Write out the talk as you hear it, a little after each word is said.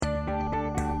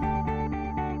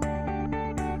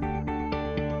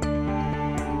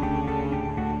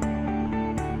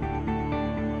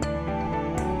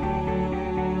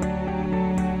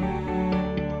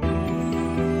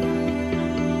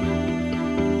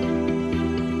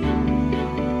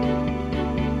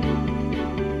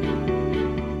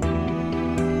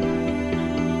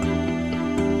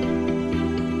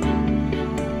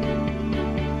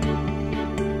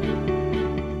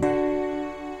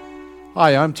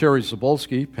Hi, I'm Terry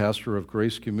Zabolski, pastor of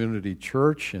Grace Community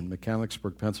Church in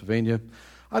Mechanicsburg, Pennsylvania.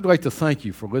 I'd like to thank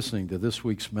you for listening to this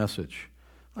week's message.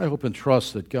 I hope and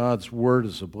trust that God's Word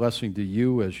is a blessing to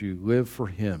you as you live for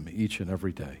Him each and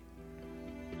every day.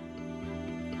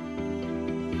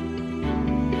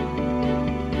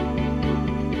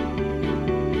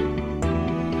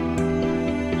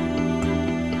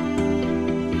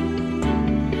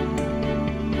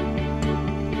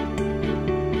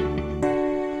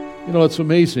 You know, it's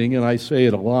amazing, and I say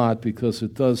it a lot because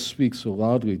it does speak so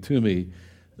loudly to me,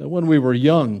 that when we were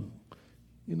young,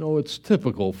 you know, it's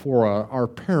typical for our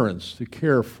parents to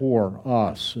care for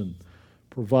us and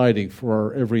providing for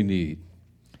our every need.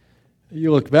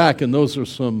 You look back, and those are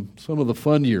some of the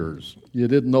fun years. You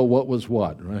didn't know what was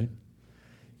what, right?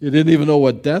 You didn't even know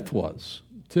what death was,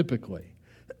 typically.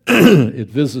 It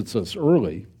visits us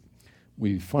early.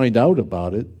 We find out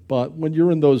about it, but when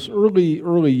you're in those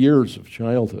early years of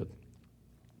childhood,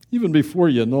 even before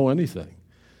you know anything,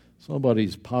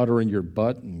 somebody's powdering your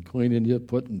butt and cleaning you,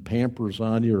 putting Pampers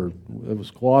on you, or it was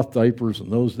cloth diapers in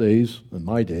those days, in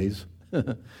my days,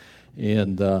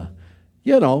 and,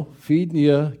 you know, feeding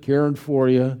you, caring for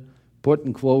you,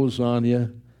 putting clothes on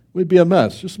you. We'd be a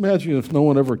mess. Just imagine if no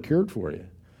one ever cared for you.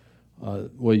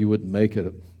 Well, you wouldn't make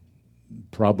it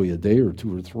probably a day or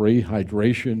two or three.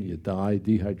 Hydration, you die,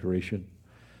 dehydration.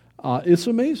 It's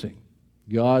amazing.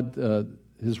 God,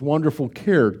 His wonderful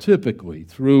care, typically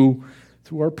through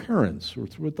our parents or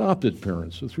through adopted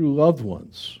parents or through loved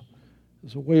ones,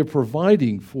 is a way of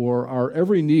providing for our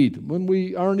every need when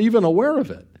we aren't even aware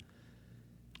of it.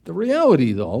 The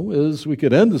reality, though, is we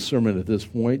could end the sermon at this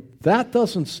point. That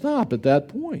doesn't stop at that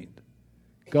point.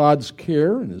 God's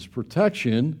care and His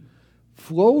protection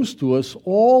flows to us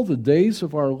all the days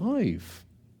of our life.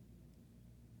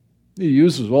 He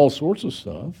uses all sorts of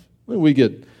stuff. We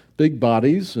get big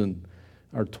bodies and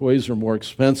our toys are more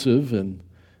expensive, and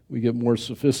we get more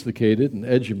sophisticated and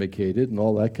educated and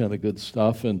all that kind of good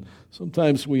stuff. And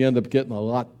sometimes we end up getting a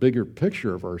lot bigger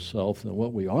picture of ourselves than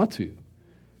what we ought to.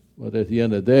 But at the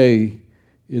end of the day,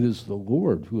 it is the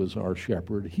Lord who is our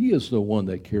shepherd. He is the one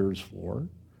that cares for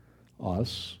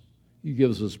us. He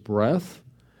gives us breath.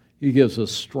 He gives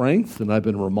us strength, and I've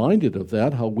been reminded of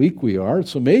that, how weak we are.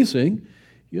 It's amazing.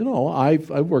 You know, I've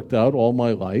worked out all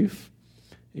my life.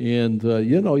 And,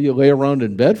 you know, you lay around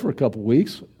in bed for a couple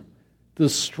weeks, the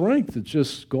strength is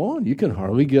just gone. You can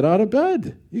hardly get out of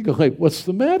bed. You go like, what's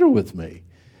the matter with me?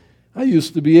 I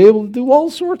used to be able to do all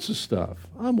sorts of stuff.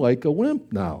 I'm like a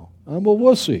wimp now. I'm a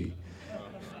wussy.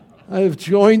 I've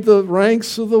joined the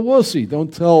ranks of the wussy.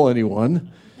 Don't tell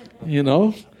anyone, you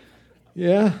know.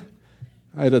 Yeah.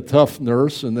 I had a tough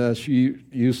nurse, and she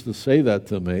used to say that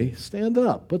to me. Stand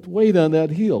up, put weight on that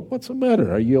heel. What's the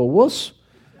matter? Are you a wuss?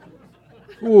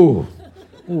 Ooh,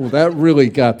 that really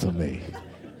got to me.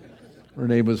 Her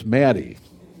name was Maddie.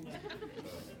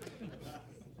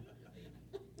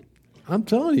 I'm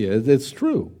telling you, it's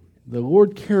true. The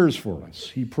Lord cares for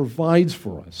us. He provides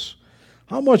for us.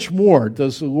 How much more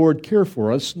does the Lord care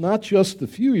for us, not just the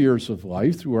few years of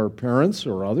life through our parents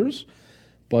or others,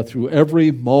 but through every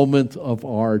moment of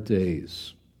our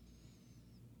days?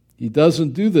 He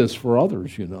doesn't do this for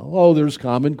others, you know. Oh, there's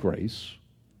common grace.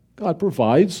 God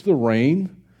provides the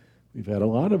rain. We've had a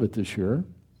lot of it this year.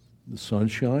 The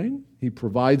sunshine. He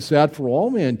provides that for all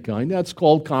mankind. That's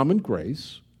called common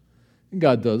grace. And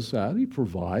God does that. He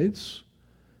provides.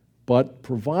 But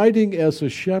providing as a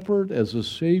shepherd, as a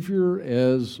Savior,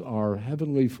 as our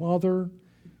Heavenly Father,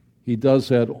 He does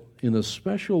that in a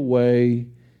special way,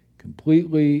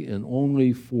 completely and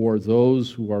only for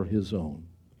those who are His own.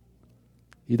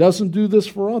 He doesn't do this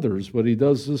for others, but He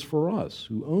does this for us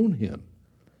who own Him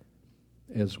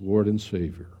as Lord and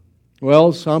Savior.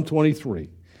 Well, Psalm 23,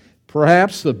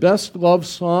 perhaps the best loved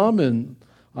psalm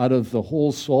out of the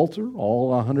whole Psalter, all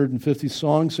 150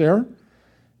 songs there.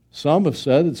 Some have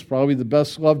said it's probably the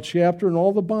best loved chapter in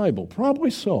all the Bible.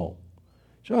 Probably so.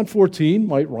 John 14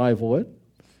 might rival it.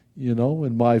 You know,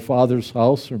 in my Father's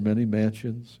house are many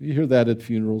mansions. You hear that at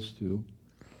funerals too.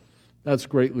 That's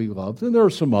greatly loved. And there are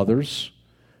some others.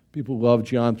 People love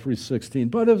John 3:16.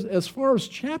 But as far as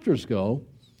chapters go,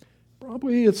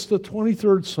 probably it's the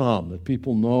 23rd Psalm that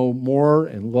people know more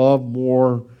and love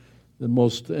more than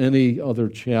most any other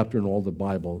chapter in all the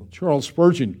Bible. Charles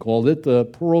Spurgeon called it the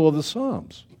pearl of the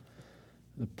Psalms.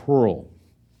 The pearl,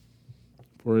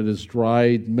 for it has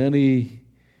dried many,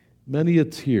 many a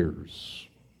tears.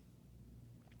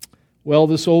 Well,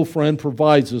 this old friend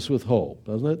provides us with hope,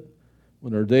 doesn't it?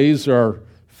 When our days are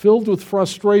filled with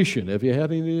frustration. Have you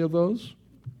had any of those?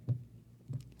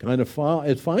 It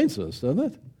finds us, doesn't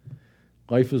it?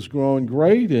 Life is growing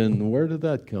great, and where did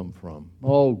that come from?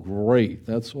 Oh, great,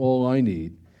 that's all I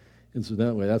need.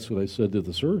 Incidentally, that's what I said to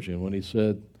the surgeon when he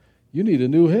said, you need a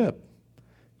new hip.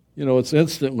 It's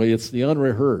the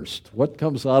unrehearsed. What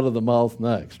comes out of the mouth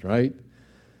next, right?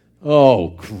 Oh,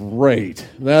 great,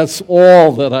 that's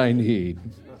all that I need.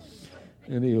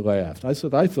 And he laughed. I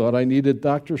said, I thought I needed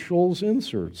Dr. Scholl's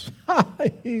inserts.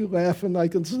 He laughed, and I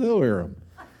can still hear him.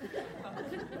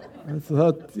 I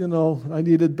thought, I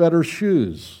needed better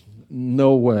shoes.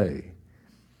 No way.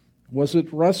 Was it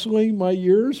wrestling my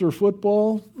years or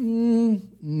football?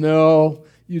 No.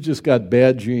 You just got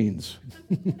bad genes.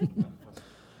 And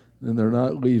they're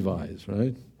not Levi's,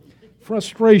 right?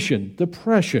 Frustration,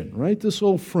 depression, right? This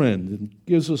old friend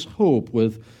gives us hope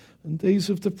with days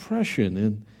of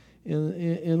depression.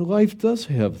 And life does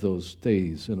have those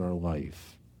days in our life.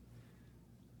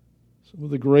 Some of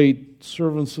the great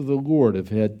servants of the Lord have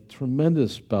had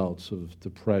tremendous bouts of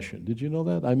depression. Did you know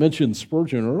that? I mentioned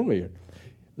Spurgeon earlier.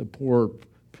 The poor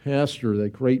pastor, that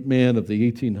great man of the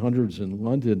 1800s in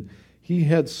London, he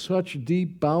had such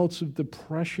deep bouts of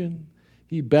depression.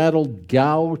 He battled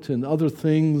gout and other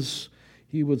things.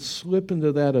 He would slip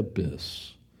into that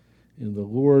abyss. And the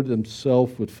Lord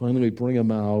himself would finally bring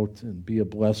him out and be a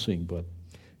blessing. But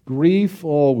grief,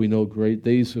 we know great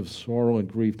days of sorrow and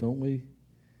grief, don't we?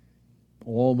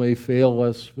 All may fail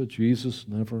us, but Jesus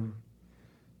never.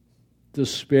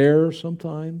 Despair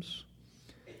sometimes.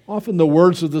 Often the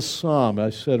words of the psalm, I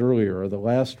said earlier, are the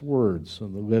last words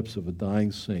on the lips of a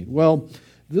dying saint. Well,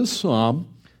 this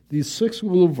psalm, these 6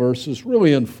 little verses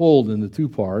really unfold into 2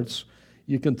 parts.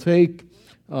 You can take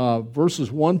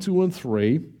verses 1, 2, and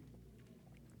 3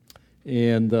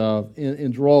 and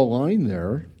draw a line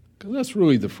there, because that's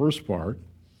really the first part.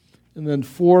 And then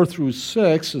 4 through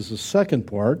 6 is the second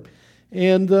part.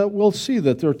 And we'll see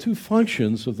that there are 2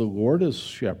 functions of the Lord as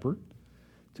shepherd.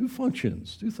 2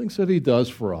 functions, 2 things that he does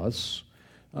for us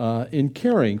in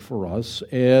caring for us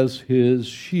as his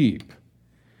sheep.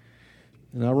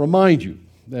 And I'll remind you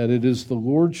that it is the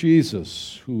Lord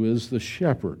Jesus who is the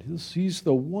shepherd. He's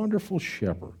the wonderful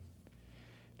shepherd.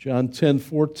 John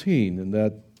 10:14, in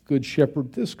that Good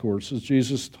Shepherd discourse, as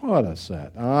Jesus taught us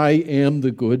that. I am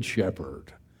the good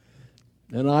shepherd,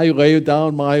 and I lay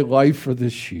down my life for the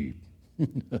sheep.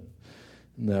 Isn't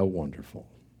that wonderful?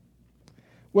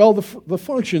 Well, the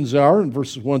functions are, in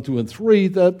verses 1, 2, and 3,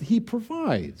 that he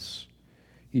provides.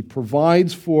 He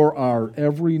provides for our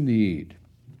every need.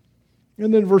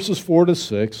 And then verses 4 to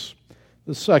 6,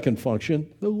 the second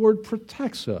function, the Lord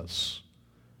protects us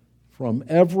from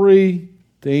every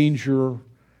danger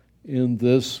in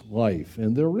this life.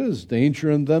 And there is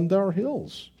danger in them that are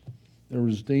hills. There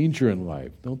is danger in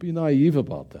life. Don't be naive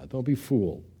about that. Don't be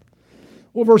fooled.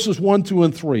 Well, verses 1, 2,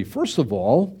 and 3. First of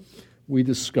all, we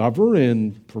discover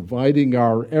in providing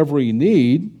our every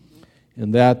need,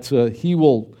 and that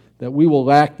we will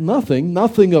lack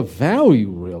nothing of value,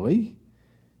 really.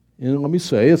 And let me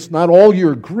say, it's not all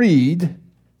your greed. It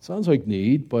sounds like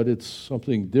need, but it's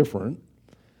something different.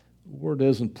 The Lord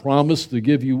hasn't promised to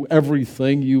give you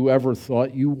everything you ever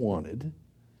thought you wanted,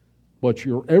 but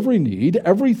your every need,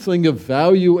 everything of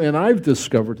value, and I've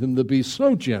discovered him to be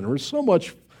so generous, so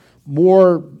much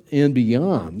more and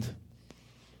beyond.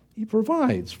 He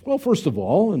provides. Well, first of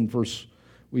all, in verse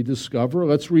we discover,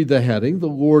 let's read the heading, the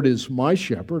Lord is my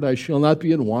shepherd, I shall not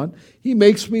be in want. He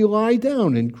makes me lie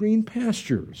down in green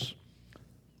pastures.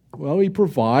 Well, he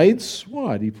provides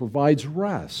what? He provides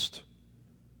rest.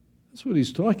 That's what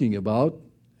he's talking about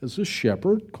as a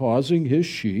shepherd causing his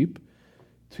sheep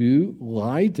to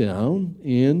lie down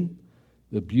in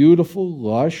the beautiful,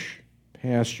 lush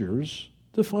pastures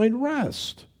to find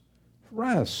rest.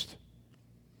 Rest.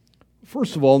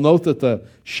 First of all, note that the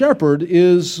shepherd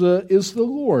is the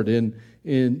Lord. In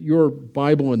your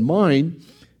Bible and mine,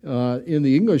 in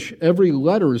the English, every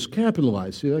letter is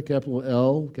capitalized. See that? Capital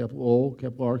L, capital O,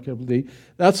 capital R, capital D.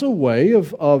 That's a way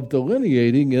of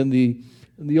delineating in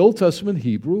the Old Testament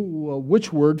Hebrew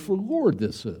which word for Lord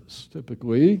this is.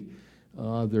 Typically,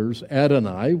 there's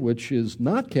Adonai, which is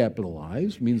not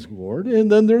capitalized, means Lord. And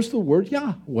then there's the word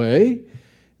Yahweh.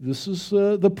 This is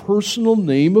the personal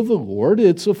name of the Lord.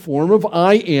 It's a form of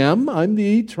I am. I'm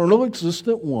the eternal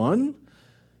existent one.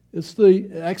 It's the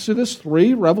Exodus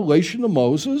 3 revelation of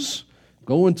Moses.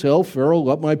 Go and tell Pharaoh,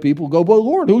 let my people go. But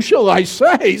Lord, who shall I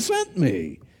say sent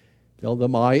me? Tell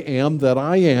them I am that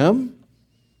I am.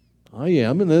 I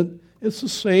am. And then it's the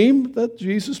same that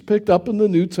Jesus picked up in the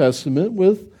New Testament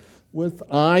with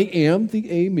I am, the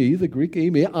eimi, the Greek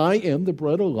eimi. I am the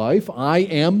bread of life. I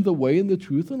am the way and the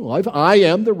truth and life. I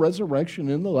am the resurrection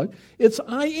and the life. It's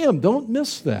I am. Don't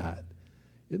miss that.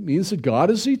 It means that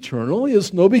God is eternal. He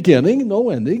has no beginning, no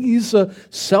ending. He's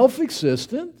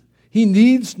self-existent. He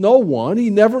needs no one. He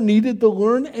never needed to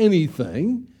learn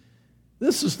anything.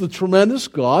 This is the tremendous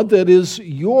God that is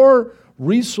your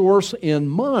resource and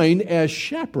mine as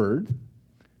shepherd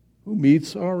who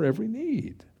meets our every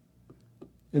need.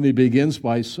 And he begins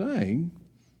by saying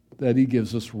that he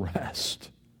gives us rest.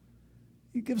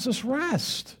 He gives us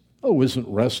rest. Oh, isn't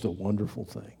rest a wonderful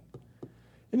thing?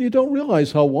 And you don't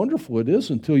realize how wonderful it is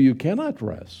until you cannot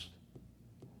rest.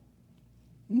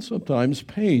 And sometimes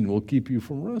pain will keep you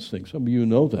from resting. Some of you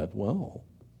know that well.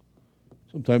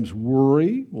 Sometimes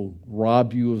worry will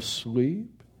rob you of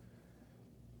sleep.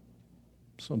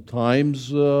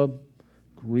 Sometimes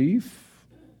grief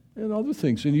and other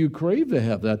things. And you crave to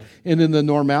have that. And in the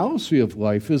normalcy of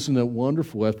life, isn't it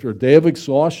wonderful? After a day of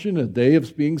exhaustion, a day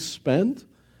of being spent,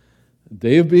 a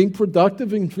day of being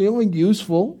productive and feeling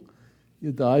useful,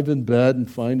 you dive in bed and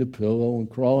find a pillow and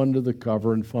crawl under the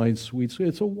cover and find sweet sleep.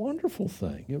 It's a wonderful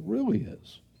thing. It really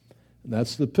is. And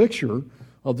that's the picture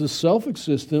of the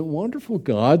self-existent, wonderful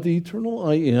God, the eternal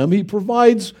I Am. He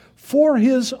provides for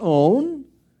his own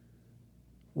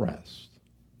rest.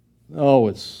 Oh,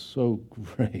 it's so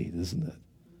great, isn't it?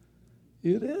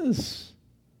 It is.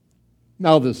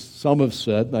 Now, some have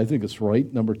said, and I think it's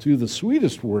right, number 2, the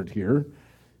sweetest word here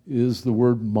is the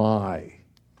word my.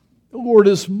 The Lord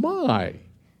is my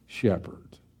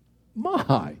shepherd.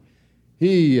 My.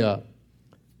 He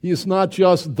is not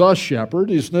just the shepherd.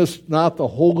 He's just not the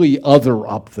holy other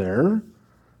up there.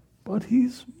 But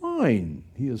he's mine.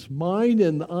 He is mine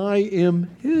and I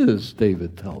am his,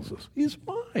 David tells us. He's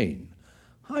mine.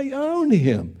 I own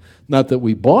him. Not that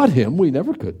we bought him. We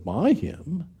never could buy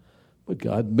him. But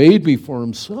God made me for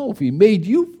himself. He made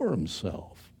you for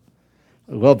himself.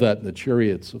 I love that in the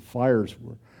Chariots of Fires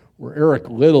where Eric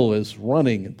Liddell is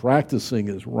running and practicing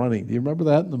his running. Do you remember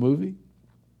that in the movie?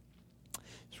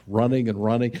 He's running and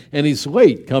running, and he's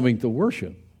late coming to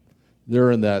worship.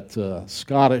 They're in that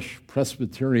Scottish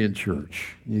Presbyterian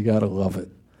church. You got to love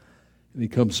it. And he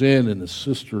comes in, and his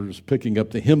sister is picking up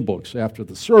the hymn books after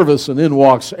the service, and in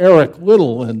walks Eric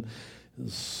Liddell, and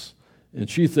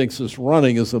she thinks this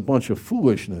running is a bunch of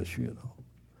foolishness, you know.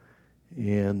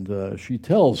 And she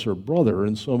tells her brother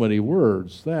in so many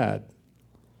words that.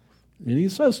 And he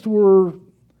says to her,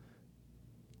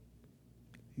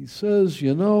 he says,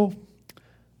 you know,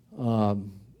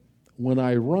 when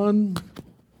I run,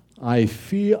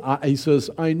 he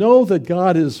says, I know that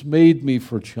God has made me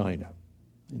for China.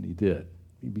 And he did.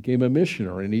 He became a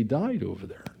missionary, and he died over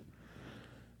there.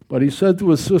 But he said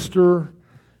to his sister,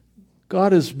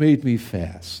 God has made me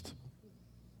fast.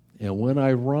 And when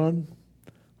I run,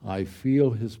 I feel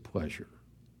his pleasure.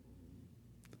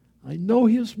 I know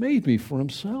he has made me for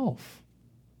himself,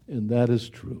 and that is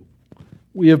true.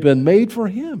 We have been made for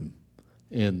him,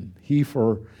 and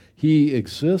he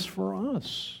exists for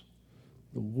us.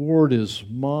 The Lord is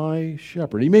my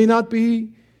shepherd. He may not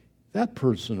be that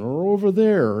person or over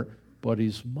there, but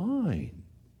he's mine.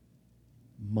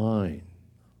 Mine.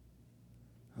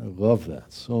 I love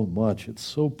that so much. It's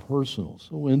so personal,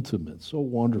 so intimate, so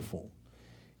wonderful.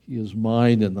 He is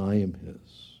mine and I am his.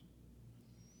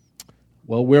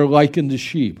 Well, we're likened to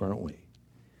sheep, aren't we?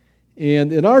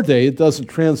 And in our day, it doesn't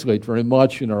translate very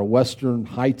much in our Western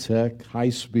high-tech,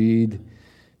 high-speed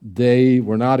day.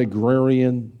 We're not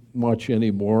agrarian much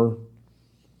anymore.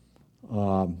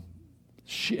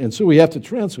 And so we have to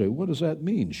translate. What does that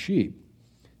mean, sheep?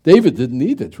 David didn't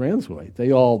need to translate.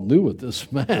 They all knew what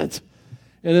this meant.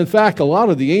 And in fact, a lot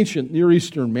of the ancient Near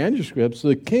Eastern manuscripts,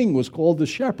 the king was called the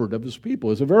shepherd of his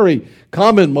people. It's a very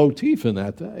common motif in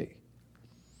that day.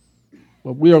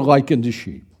 But we are likened to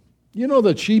sheep. You know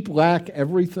that sheep lack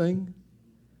everything?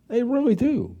 They really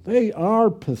do. They are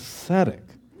pathetic.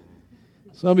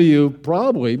 Some of you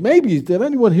probably, maybe, did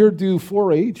anyone here do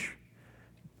 4-H?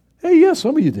 Hey, yeah,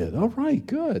 some of you did. All right,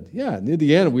 good. Yeah, in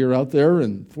Indiana, we were out there,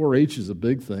 and 4-H is a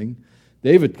big thing.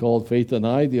 David called Faith and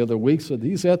I the other week, said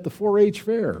he's at the 4-H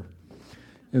fair.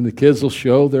 And the kids will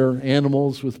show their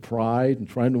animals with pride and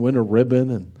trying to win a ribbon,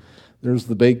 and there's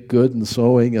the baked good and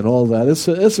sewing and all that.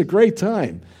 It's a great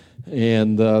time.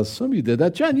 And some of you did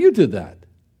that. Jen, you did that,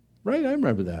 right? I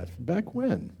remember that. Back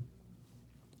when?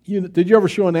 Did you ever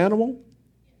show an animal?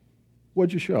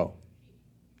 What'd you show?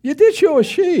 You did show a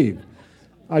sheep.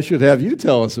 I should have you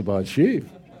tell us about sheep.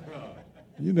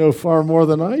 You know far more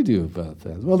than I do about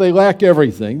that. Well, they lack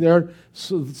everything. It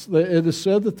is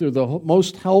said that they're the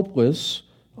most helpless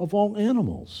of all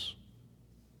animals.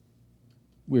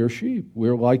 We're sheep.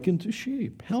 We're likened to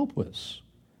sheep, helpless.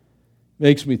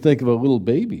 Makes me think of a little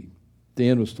baby.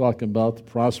 Dan was talking about the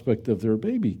prospect of their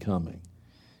baby coming.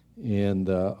 And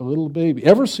a little baby.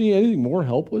 Ever see anything more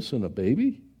helpless than a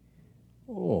baby?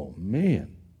 Oh,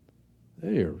 man.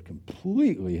 They are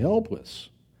completely helpless.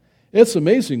 It's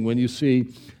amazing when you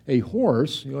see a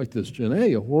horse, like this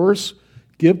Janae, a horse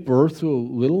give birth to a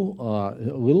little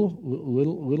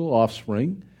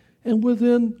offspring, and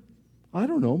within, I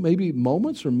don't know, maybe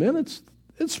moments or minutes,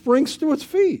 it springs to its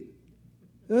feet.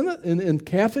 And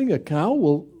calving a cow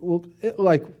will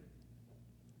like,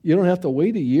 you don't have to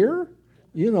wait a year,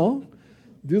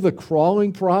 do the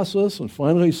crawling process and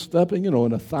finally stepping, in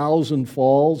 1,000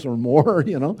 falls or more,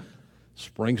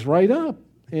 springs right up.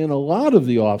 And a lot of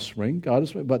the offspring, God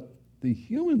has made, but the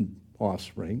human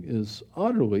offspring is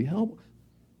utterly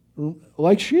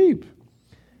like sheep.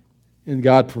 And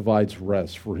God provides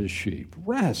rest for his sheep.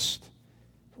 Rest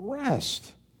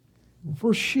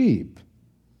for sheep.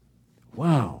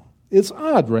 Wow. It's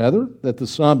odd, rather, that the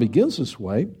psalm begins this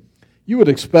way. You would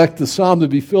expect the psalm to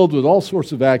be filled with all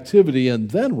sorts of activity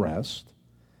and then rest,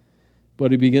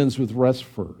 but he begins with rest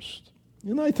first.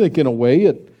 And I think in a way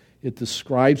it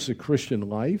describes the Christian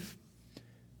life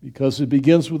because it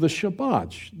begins with the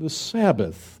Shabbat. The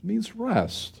Sabbath means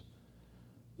rest.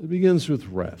 It begins with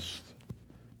rest.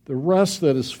 The rest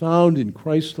that is found in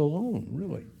Christ alone,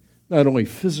 really. Not only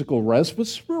physical rest, but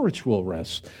spiritual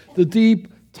rest. The deep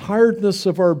tiredness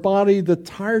of our body, the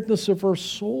tiredness of our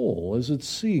soul as it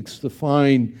seeks to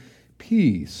find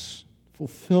peace,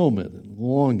 fulfillment, and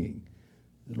longing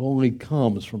that only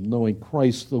comes from knowing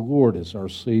Christ the Lord as our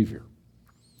Savior.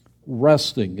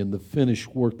 Resting in the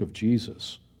finished work of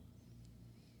Jesus.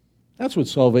 That's what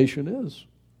salvation is.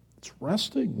 It's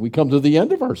resting. We come to the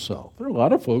end of ourselves. There are a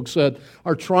lot of folks that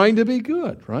are trying to be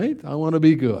good, right? I want to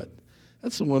be good.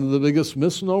 That's one of the biggest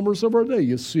misnomers of our day.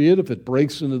 You see it if it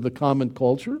breaks into the common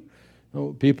culture.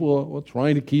 People are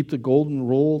trying to keep the golden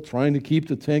rule, trying to keep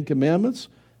the Ten Commandments.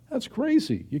 That's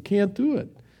crazy. You can't do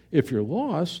it. If you're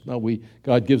lost,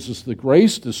 God gives us the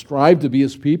grace to strive to be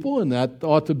his people, and that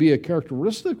ought to be a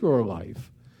characteristic of our life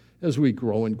as we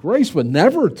grow in grace, but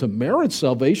never to merit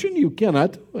salvation. You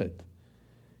cannot do it.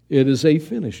 It is a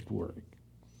finished work.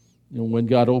 When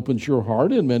God opens your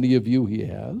heart, and many of you he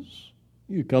has,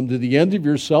 you come to the end of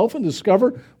yourself and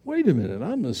discover, wait a minute,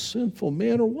 I'm a sinful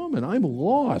man or woman. I'm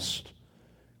lost.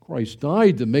 Christ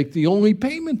died to make the only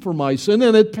payment for my sin,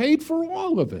 and it paid for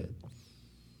all of it.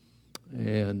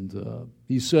 And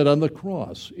he said on the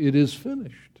cross, it is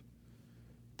finished.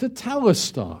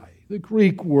 Tetelestai, the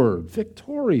Greek word,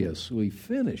 victoriously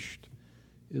finished.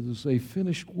 It is a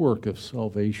finished work of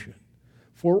salvation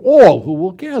for all who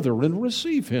will gather and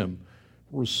receive him.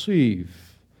 Receive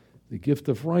the gift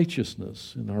of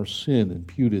righteousness and our sin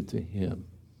imputed to him.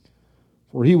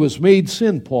 For he was made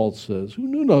sin, Paul says, who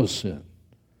knew no sin,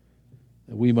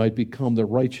 that we might become the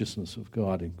righteousness of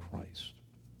God in Christ.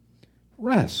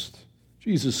 Rest.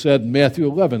 Jesus said in Matthew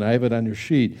 11, I have it on your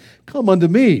sheet, come unto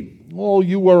me, all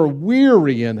you are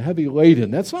weary and heavy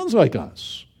laden. That sounds like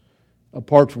us.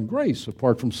 Apart from grace,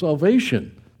 apart from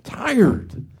salvation.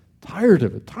 Tired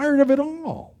of it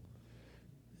all.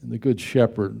 And the Good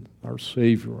Shepherd, our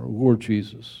Savior, our Lord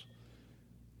Jesus,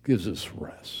 gives us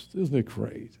rest. Isn't it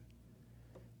great?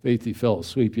 Faithy fell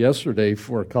asleep yesterday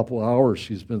for a couple hours.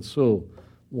 She's been so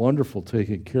wonderful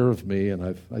taking care of me, and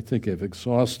I think I've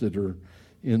exhausted her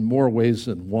in more ways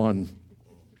than one.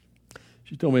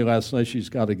 She told me last night she's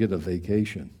got to get a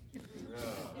vacation.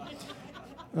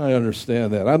 I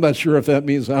understand that. I'm not sure if that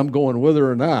means I'm going with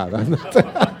her or not.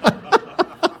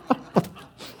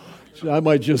 I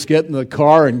might just get in the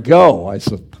car and go. I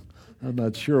said, I'm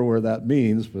not sure where that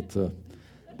means,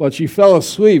 but she fell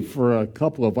asleep for a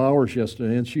couple of hours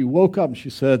yesterday, and she woke up and she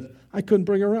said, I couldn't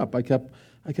bring her up. I kept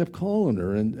calling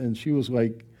her, and she was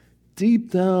like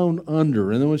deep down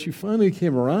under. And then when she finally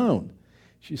came around,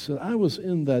 she said, I was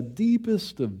in the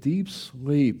deepest of deep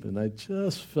sleep, and I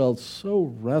just felt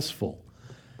so restful.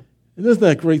 And isn't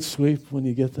that great sleep when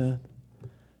you get that?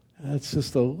 That's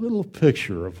just a little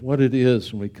picture of what it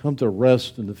is when we come to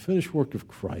rest in the finished work of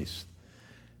Christ.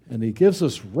 And he gives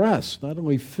us rest, not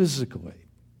only physically,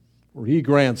 where he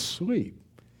grants sleep,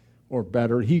 or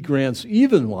better, he grants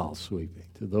even while sleeping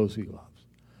to those he loves.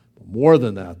 But more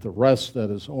than that, the rest that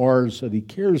is ours, that he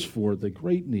cares for, the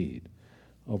great need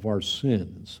of our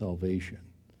sin and salvation.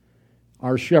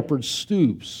 Our shepherd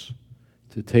stoops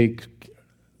to take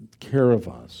care of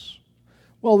us.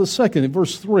 Well, the second, in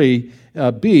verse 3,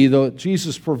 B, though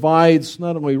Jesus provides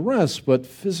not only rest, but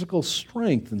physical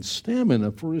strength and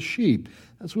stamina for his sheep.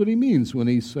 That's what he means when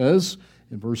he says,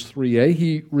 in verse 3a,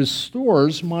 he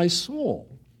restores my soul.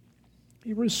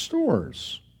 He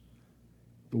restores.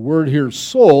 The word here,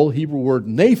 soul, Hebrew word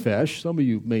nephesh, some of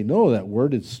you may know that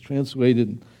word. It's translated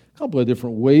in a couple of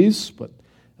different ways, but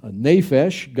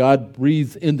Nephesh, God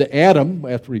breathed into Adam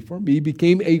after he formed him. He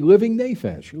became a living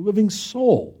nephesh, a living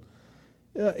soul.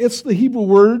 It's the Hebrew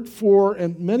word for,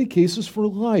 in many cases, for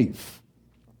life.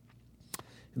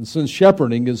 And since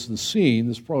shepherding is the scene,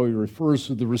 this probably refers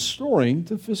to the restoring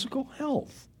to physical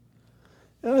health.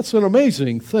 And that's an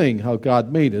amazing thing, how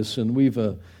God made us, and we've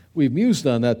mused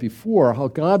on that before, how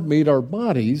God made our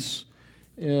bodies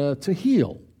to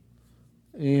heal.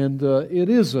 And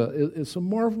it's a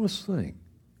marvelous thing.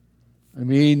 I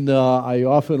mean, I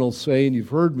often will say, and you've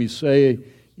heard me say,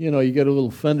 you get a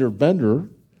little fender bender,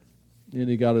 and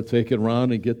you got to take it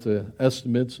around and get the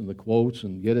estimates and the quotes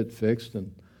and get it fixed,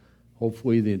 and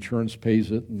hopefully the insurance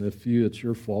pays it, and if it's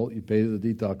your fault, you pay the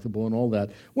deductible and all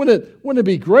that. Wouldn't it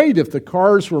be great if the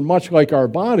cars were much like our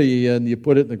body, and you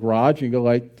put it in the garage and you go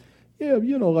like, yeah,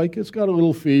 like it's got a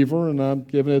little fever, and I'm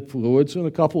giving it fluids. In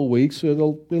a couple of weeks,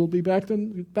 it'll be back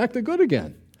to good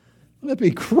again. Wouldn't that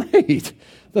be great?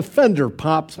 The fender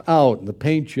pops out, and the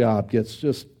paint job gets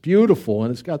just beautiful,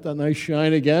 and it's got that nice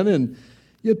shine again, and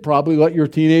you'd probably let your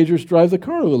teenagers drive the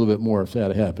car a little bit more if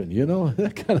that happened,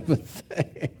 that kind of a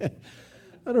thing.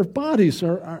 And our bodies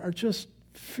are just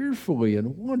fearfully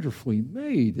and wonderfully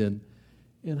made, and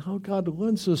how God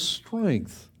lends us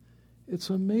strength. It's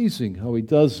amazing how He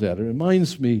does that. It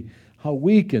reminds me how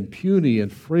weak and puny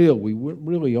and frail we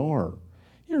really are.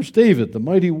 Here's David, the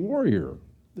mighty warrior,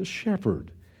 the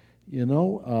shepherd,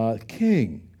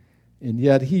 king, and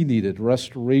yet he needed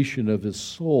restoration of his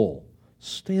soul,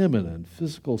 stamina and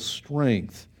physical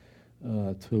strength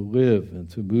to live and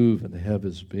to move and to have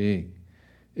his being.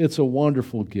 It's a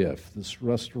wonderful gift, this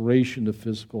restoration of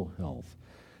physical health.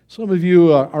 Some of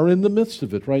you are in the midst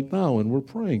of it right now, and we're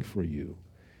praying for you.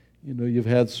 You've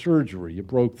had surgery, you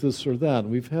broke this or that, and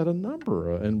we've had a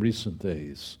number in recent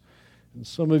days. And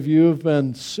some of you have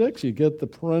been sick, you get the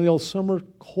perennial summer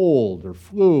cold or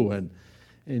flu, and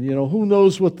who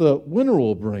knows what the winter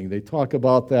will bring. They talk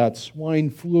about that swine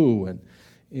flu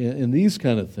and these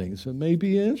kind of things. It may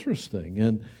be interesting.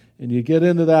 And you get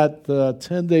into that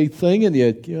 10-day thing, and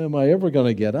am I ever going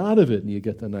to get out of it? And you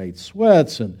get the night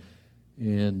sweats, and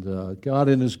God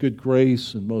in His good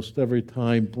grace and most every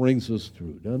time brings us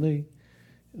through, doesn't He?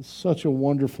 It's such a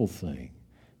wonderful thing.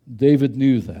 David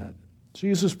knew that.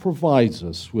 Jesus provides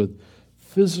us with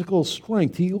physical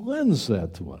strength. He lends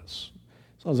that to us.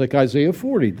 Sounds like Isaiah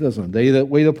 40, doesn't it? They that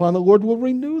wait upon the Lord will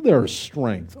renew their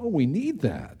strength. Oh, we need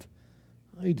that.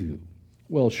 I do.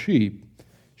 Well, sheep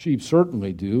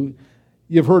certainly do.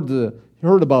 You've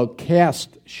heard about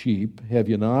cast sheep, have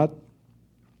you not?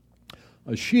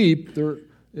 A sheep there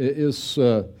is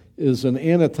an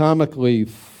anatomically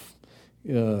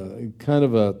kind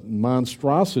of a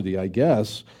monstrosity, I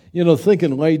guess.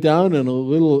 Thinking lay down in a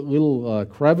little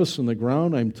crevice in the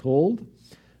ground, I'm told.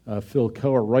 Phil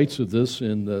Keller writes of this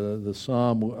in the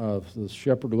Psalm. The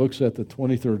shepherd looks at the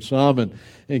 23rd Psalm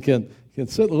and can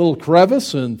sit in a little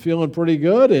crevice and feeling pretty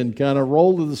good and kind of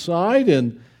roll to the side,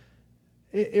 and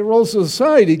it rolls to the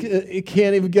side. He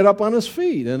can't even get up on his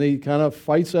feet, and he kind of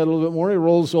fights that a little bit more. He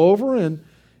rolls over, and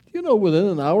within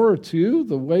an hour or two,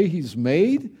 the way he's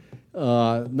made,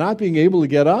 not being able to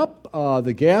get up,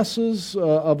 the gases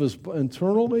of his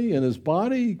internally in his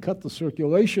body cut the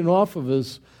circulation off of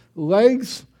his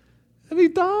legs, and he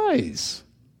dies.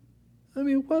 I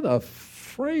mean, what a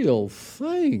frail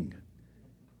thing.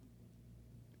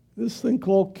 This thing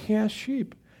called cast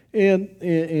sheep. And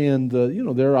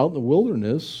they're out in the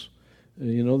wilderness.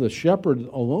 The shepherd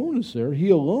alone is there. He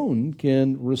alone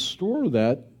can restore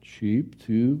that sheep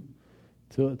to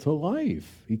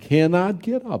life. He cannot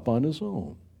get up on his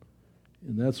own.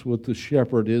 And that's what the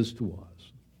shepherd is to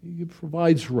us. He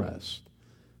provides rest,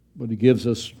 but he gives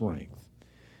us strength.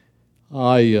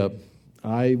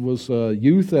 I was a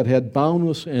youth that had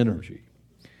boundless energy.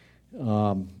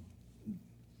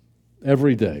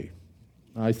 Every day,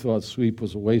 I thought sleep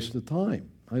was a waste of time.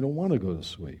 I don't want to go to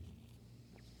sleep.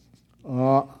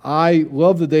 I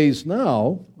love the days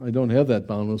now. I don't have that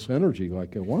boundless energy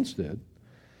like I once did.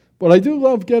 But I do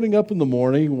love getting up in the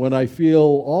morning when I feel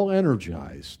all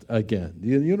energized again.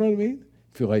 You know what I mean?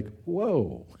 I feel like,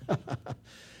 whoa.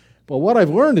 But what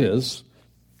I've learned is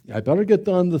I better get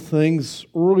done the things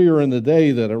earlier in the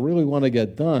day that I really want to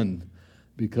get done,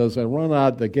 because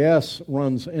the gas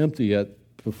runs empty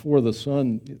before the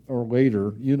sun or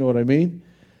later. You know what I mean?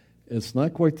 It's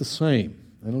not quite the same.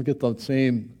 I don't get the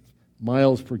same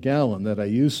miles per gallon that I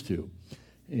used to.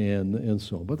 And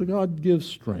so, but God gives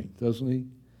strength, doesn't He?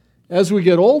 As we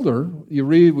get older,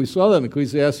 we saw that in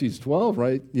Ecclesiastes 12,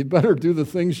 right? You better do the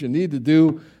things you need to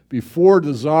do before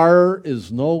desire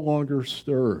is no longer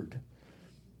stirred.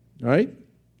 Right?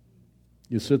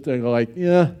 You sit there and go like,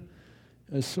 yeah,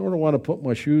 I sort of want to put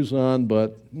my shoes on,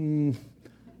 but,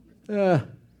 or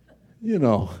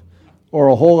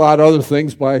a whole lot of other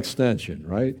things by extension,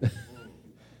 right?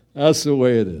 That's the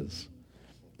way it is.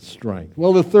 Strength.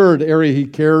 Well, the third area he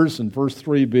cares in verse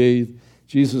 3b,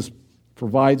 Jesus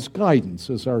provides guidance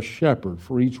as our shepherd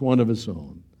for each one of his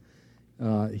own.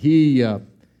 He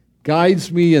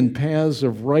guides me in paths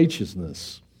of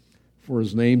righteousness for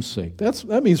his name's sake.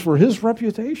 That means for his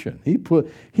reputation.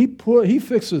 He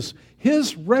fixes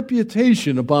his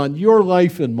reputation upon your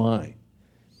life and mine.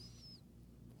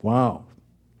 Wow.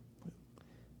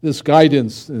 This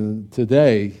guidance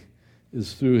today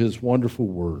is through his wonderful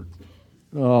word.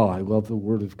 Oh, I love the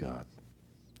word of God.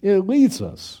 It leads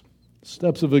us. The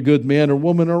steps of a good man or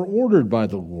woman are ordered by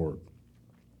the Lord.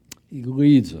 He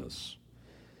leads us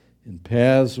in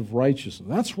paths of righteousness.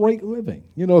 That's right living.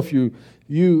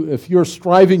 If you're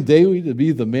striving daily to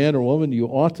be the man or woman you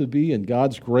ought to be in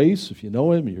God's grace, if you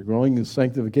know him and you're growing in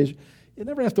sanctification, you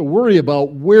never have to worry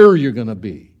about where you're going to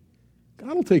be.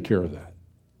 God will take care of that.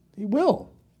 He will.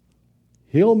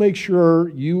 He'll make sure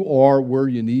you are where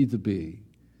you need to be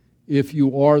if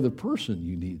you are the person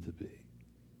you need to be.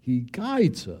 He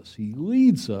guides us. He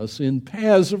leads us in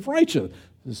paths of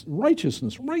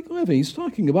righteousness, right living. He's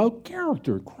talking about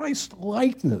character,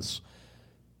 Christ-likeness,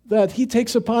 that he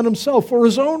takes upon himself for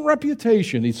his own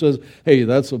reputation. He says, hey,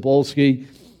 that's Obolsky.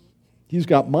 He's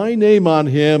got my name on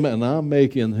him, and I'm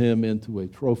making him into a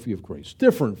trophy of grace.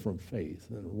 Different from Faith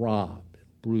and Rob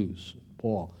and Bruce and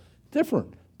Paul.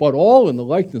 Different, but all in the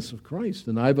likeness of Christ.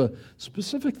 And I have a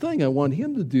specific thing I want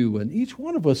him to do and each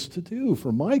one of us to do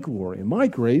for my glory and my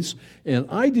grace. And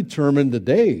I determine the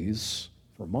days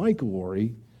for my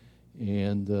glory,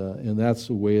 and that's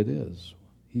the way it is.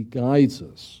 He guides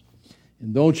us.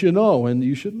 And don't you know, and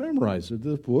you should memorize it,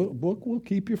 the book will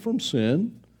keep you from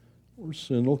sin, or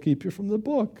sin will keep you from the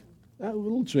book. That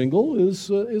little jingle is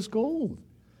gold.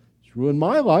 It's true in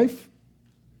my life.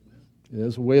 It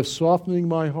has a way of softening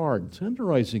my heart,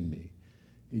 tenderizing me.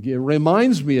 It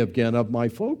reminds me again of my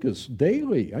focus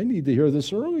daily. I need to hear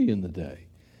this early in the day.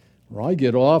 Or I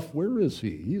get off, where is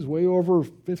he? He's way over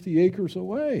 50 acres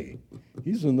away.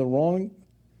 He's in the wrong,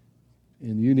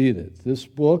 and you need it. This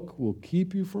book will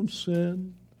keep you from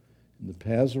sin, in the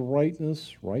paths of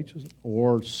righteousness,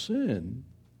 or sin.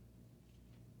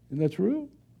 Isn't that true?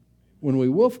 When we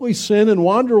willfully sin and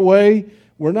wander away,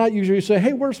 we're not usually say,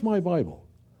 hey, where's my Bible?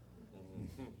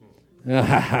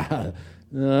 No,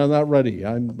 I'm not ready.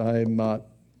 I'm not.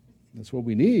 That's what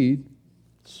we need.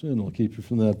 Sin will keep you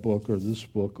from that book, or this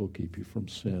book will keep you from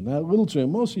sin. That little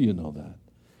thing, most of you know that.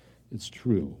 It's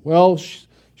true. Well,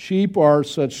 sheep are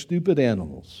such stupid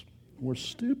animals. We're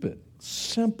stupid.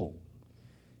 Simple.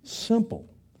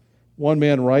 One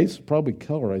man writes, probably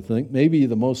Keller, I think, maybe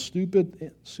the most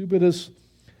stupidest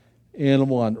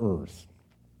animal on earth.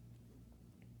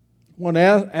 One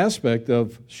aspect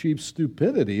of sheep's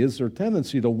stupidity is their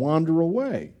tendency to wander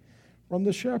away from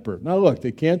the shepherd. Now look,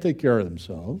 they can't take care of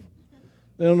themselves.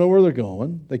 They don't know where they're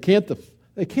going. They can't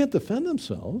defend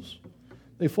themselves.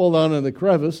 They fall down in the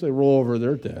crevice. They roll over,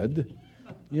 they're dead.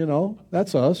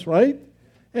 That's us, right?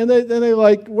 And then they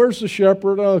like, where's the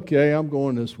shepherd? Okay, I'm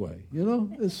going this way.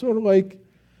 It's sort of like,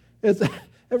 it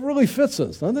really fits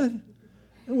us, doesn't it?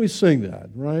 And we sing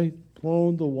that, right?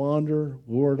 Prone to wander,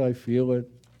 Lord, I feel it.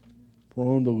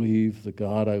 Prone to leave the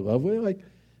God I love. We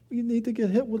need to get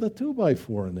hit with a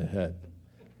 2x4 in the head.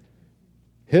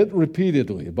 Hit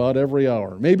repeatedly, about every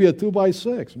hour. Maybe a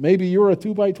 2x6. Maybe you're a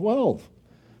 2x12.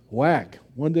 Whack.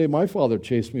 One day my father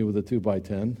chased me with a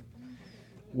 2x10.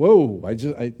 Whoa,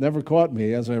 it never caught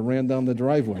me as I ran down the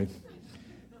driveway.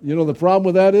 The problem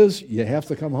with that is you have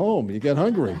to come home. You get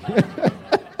hungry.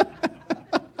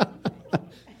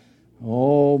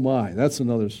 Oh my, that's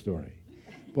another story.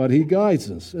 But he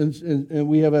guides us, and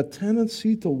we have a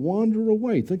tendency to wander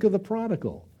away. Think of the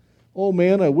prodigal. Oh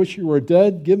man, I wish you were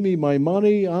dead. Give me my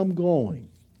money. I'm going.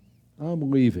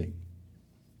 I'm leaving.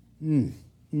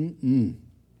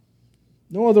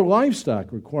 No other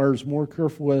livestock requires more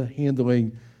careful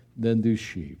handling than do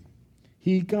sheep.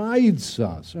 He guides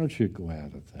us. Aren't you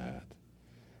glad of that?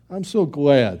 I'm so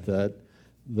glad that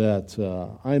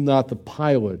I'm not the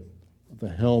pilot at the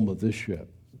helm of this ship.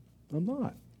 I'm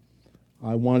not.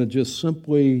 I want to just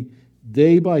simply,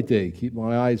 day by day, keep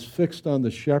my eyes fixed on the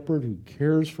shepherd who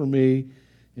cares for me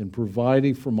and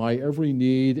providing for my every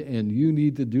need, and you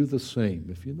need to do the same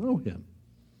if you know him.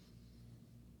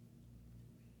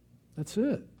 That's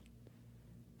it.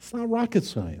 It's not rocket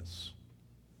science.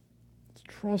 It's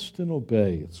trust and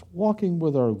obey. It's walking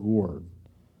with our Lord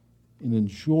and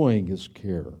enjoying his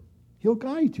care. He'll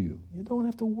guide you. You don't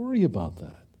have to worry about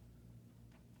that.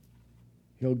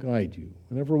 He'll guide you.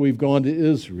 Whenever we've gone to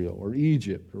Israel or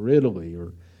Egypt or Italy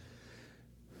or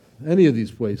any of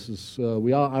these places,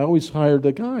 I always hired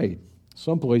a guide.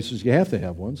 Some places you have to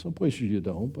have one, some places you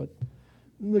don't, but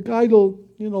the guide will,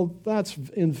 that's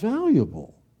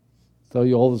invaluable. Tell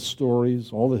you all the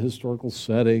stories, all the historical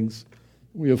settings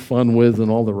we have fun with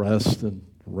and all the rest, and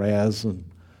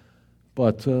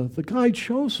but the guide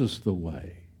shows us the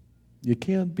way. You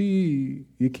can't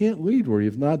lead where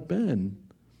you've not been.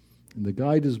 And the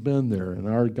guide has been there, and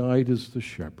our guide is the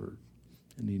shepherd.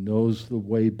 And he knows the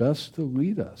way best to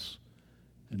lead us,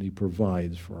 and he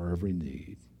provides for our every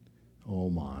need. Oh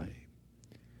my.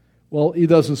 Well, he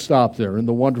doesn't stop there. In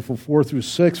the wonderful 4 through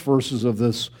 6 verses of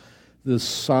this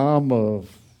psalm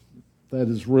that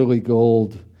is really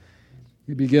gold,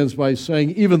 he begins by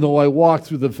saying, even though I walk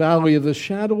through the valley of the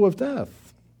shadow of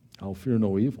death, I'll fear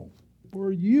no evil,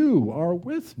 for you are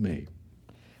with me.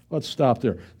 Let's stop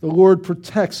there. The Lord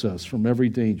protects us from every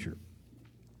danger.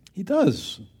 He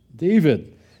does.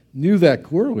 David knew that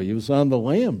clearly. He was on the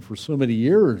lam for so many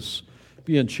years,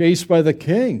 being chased by the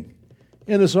king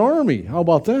and his army. How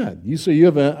about that? You say you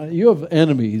have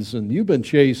enemies and you've been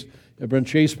chased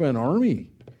by an army.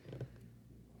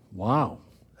 Wow,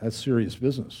 that's serious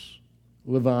business.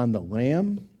 Live on the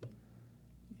lam.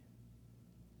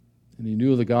 And he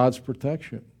knew the God's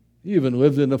protection. He even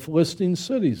lived in the Philistine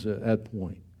cities at that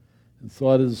point and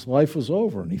thought his life was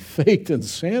over, and he faked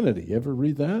insanity. You ever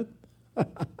read that?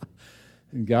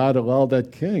 And God allowed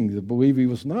that king to believe he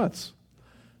was nuts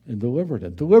and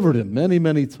delivered him many,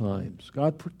 many times.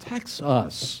 God protects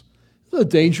us. It's a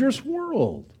dangerous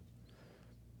world.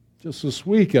 Just this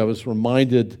week I was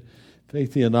reminded,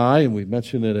 Faithy and I, and we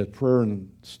mentioned it at Prayer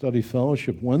and Study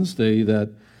Fellowship Wednesday,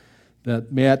 that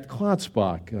Matt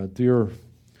Klotzbach, a dear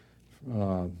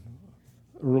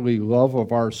early love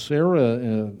of our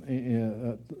Sarah,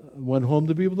 went home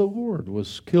to be with the Lord,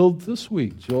 was killed this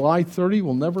week. July 30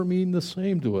 will never mean the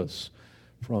same to us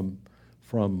from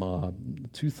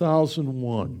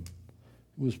 2001.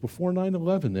 It was before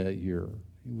 9/11 that year.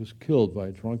 He was killed by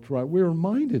a drunk driver. We're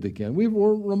reminded again. We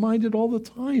were reminded all the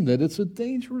time that it's a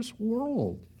dangerous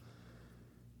world.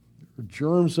 There are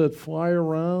germs that fly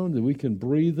around that we can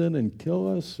breathe in and kill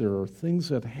us. There are things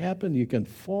that happen. You can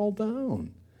fall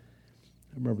down.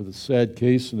 I remember the sad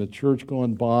case in the church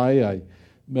gone by. I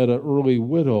met an early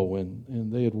widow,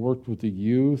 and they had worked with the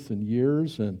youth in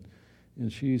years, and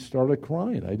she started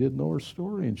crying. I didn't know her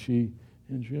story, and Jim,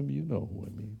 you know who I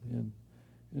mean.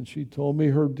 And she told me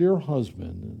her dear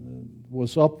husband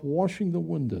was up washing the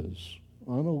windows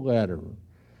on a ladder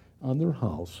on their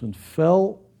house and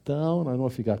fell down. I don't know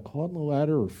if he got caught in the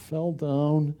ladder or fell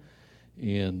down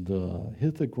and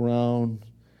hit the ground,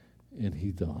 and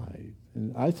he died.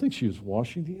 And I think she was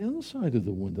washing the inside of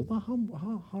the window.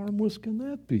 How harmless can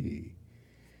that be?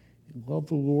 He loved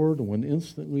the Lord and went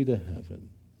instantly to heaven.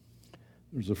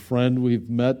 There's a friend we've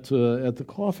met at the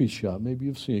coffee shop. Maybe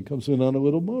you've seen him. Comes in on a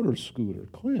little motor scooter,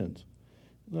 Clint.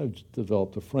 And I've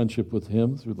developed a friendship with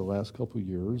him through the last couple of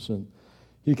years, and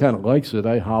he kind of likes it.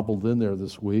 I hobbled in there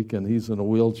this week, and he's in a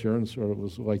wheelchair, and sort of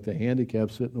was like the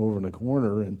handicap sitting over in the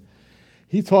corner, and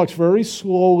he talks very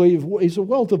slowly. He's a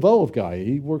well-developed guy.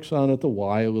 He works on at the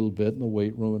Y a little bit in the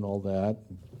weight room and all that.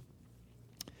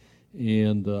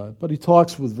 And but he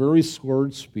talks with very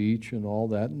slurred speech and all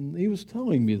that. And he was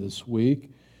telling me this week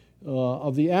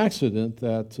of the accident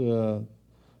that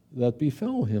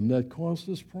befell him that caused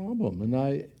this problem. And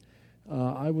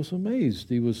I was amazed.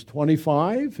 He was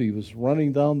 25. He was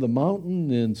running down the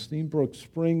mountain in Steamboat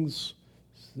Springs,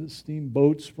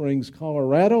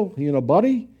 Colorado. He and a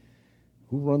buddy.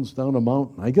 Who runs down a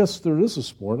mountain? I guess there is a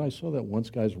sport. I saw that once,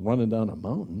 guys running down a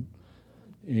mountain.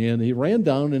 And he ran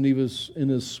down, and he was, in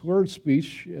his slurred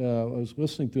speech, I was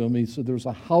listening to him, he said there was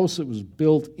a house that was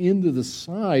built into the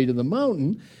side of the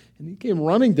mountain, and he came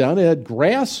running down. It had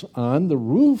grass on the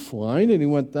roof line, and he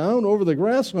went down over the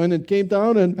grass line and came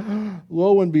down, and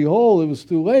lo and behold, it was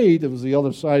too late. It was the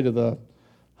other side of the,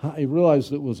 he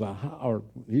realized it was or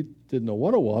he didn't know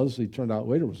what it was. He turned out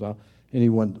later it was and he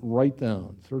went right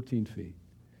down, 13 feet.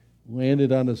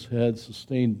 Landed on his head,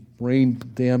 sustained brain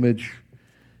damage,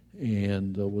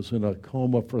 and was in a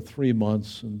coma for 3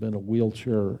 months and been in a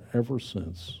wheelchair ever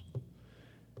since.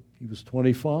 He was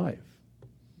 25.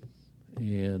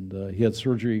 And he had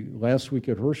surgery last week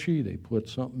at Hershey. They put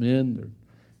something in. They're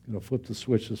going to flip the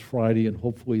switch this Friday, and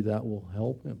hopefully that will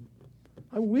help him.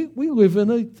 We live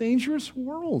in a dangerous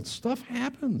world. Stuff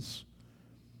happens.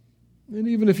 And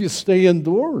even if you stay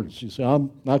indoors, you say,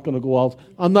 I'm not going to go out.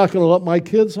 I'm not going to let my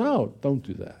kids out. Don't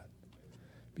do that.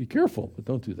 Be careful, but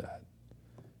don't do that.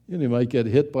 You might get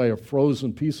hit by a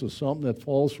frozen piece of something that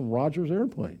falls from Roger's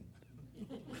airplane.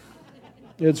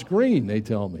 It's green, they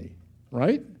tell me,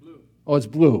 right? Blue. Oh, it's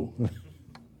blue.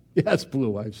 Yeah, it's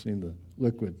blue. I've seen the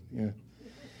liquid. Yeah.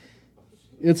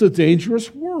 It's a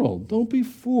dangerous world. Don't be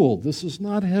fooled. This is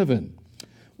not heaven.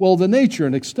 Well, the nature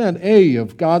and extent,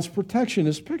 of God's protection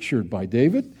is pictured by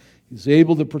David. He's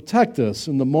able to protect us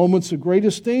in the moments of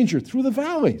greatest danger through the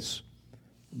valleys.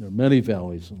 And there are many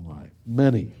valleys in life,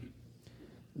 many.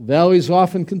 Valleys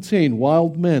often contain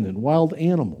wild men and wild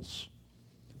animals.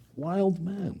 Wild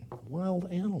men,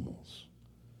 wild animals.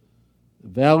 The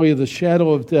valley of the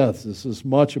shadow of death is as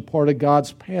much a part of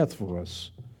God's path for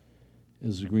us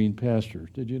as the green pasture.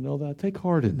 Did you know that? Take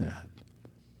heart in that.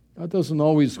 God doesn't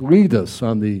always lead us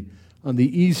on the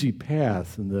easy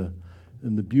path and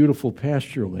the beautiful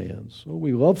pasture lands. So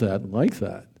we love that and like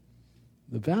that.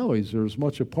 The valleys are as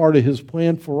much a part of His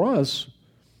plan for us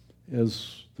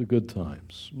as the good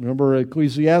times. Remember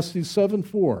Ecclesiastes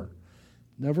 7:4.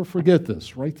 Never forget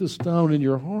this. Write this down in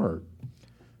your heart.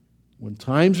 When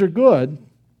times are good,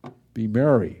 be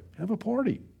merry. Have a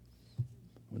party.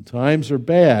 When times are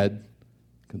bad,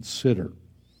 consider.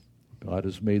 God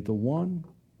has made the one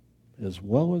as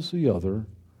well as the other.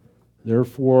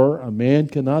 Therefore, a man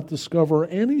cannot discover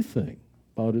anything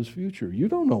about his future. You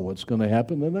don't know what's going to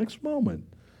happen the next moment,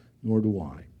 nor do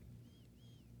I.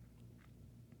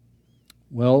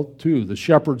 Well, too, the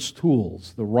shepherd's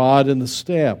tools, the rod and the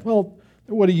staff. Well,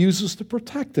 they're what he uses to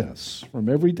protect us from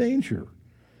every danger.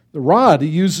 The rod he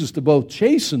uses to both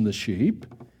chasten the sheep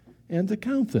and to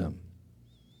count them.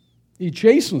 He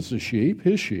chastens the sheep,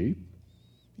 his sheep.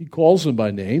 He calls them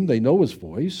by name. They know his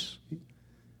voice.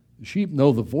 The sheep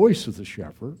know the voice of the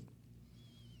shepherd.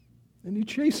 And he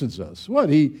chastens us. What?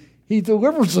 He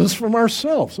delivers us from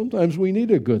ourselves. Sometimes we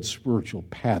need a good spiritual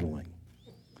paddling.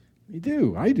 We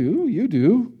do. I do. You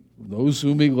do. Those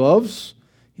whom he loves,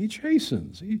 he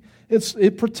chastens.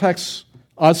 It protects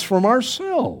us from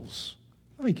ourselves.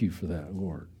 Thank you for that,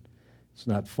 Lord. It's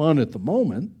not fun at the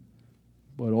moment,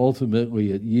 but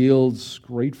ultimately it yields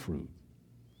great fruit.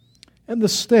 And the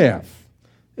staff,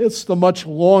 it's the much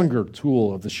longer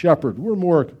tool of the shepherd. We're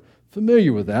more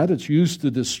familiar with that. It's used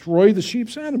to destroy the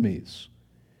sheep's enemies.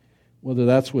 Whether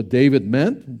that's what David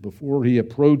meant before he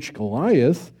approached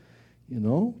Goliath,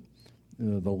 the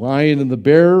lion and the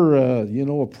bear,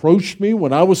 approached me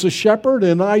when I was a shepherd,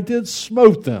 and I did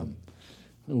smote them.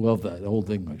 I love that, Old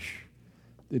English.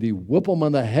 Did he whip them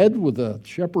on the head with a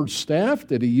shepherd's staff?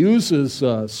 Did he use his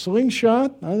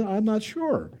slingshot? I'm not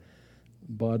sure.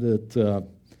 But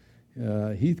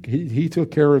he took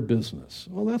care of business.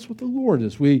 Well, that's what the Lord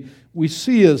is. We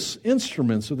see as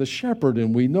instruments of the shepherd,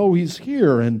 and we know he's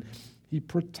here, and he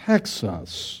protects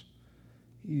us.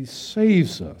 He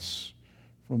saves us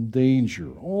from danger,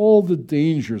 all the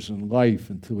dangers in life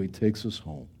until he takes us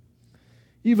home.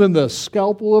 Even the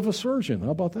scalpel of a surgeon,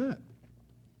 how about that?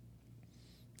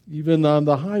 Even on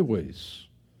the highways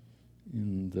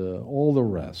and all the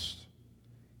rest,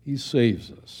 he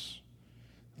saves us.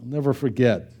 I'll never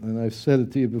forget, and I've said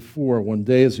it to you before, one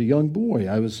day as a young boy,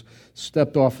 I was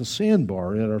stepped off a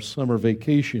sandbar at our summer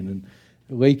vacation in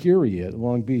Lake Erie at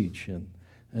Long Beach, and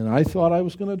I thought I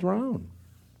was going to drown.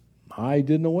 I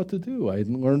didn't know what to do. I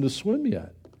hadn't learned to swim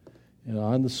yet.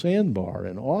 On the sandbar,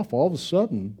 and off all of a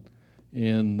sudden,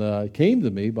 and it came to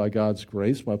me by God's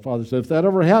grace. My father said, if that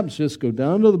ever happens, just go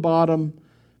down to the bottom,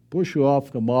 push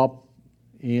off, come up,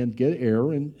 and get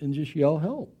air, and just yell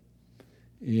help.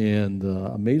 And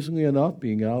amazingly enough,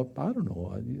 being out, I don't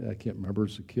know, I can't remember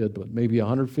as a kid, but maybe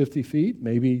 150 feet,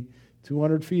 maybe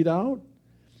 200 feet out.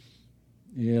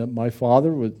 And my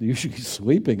father was usually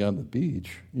sleeping on the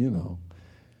beach,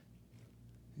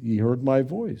 He heard my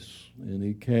voice, and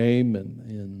he came,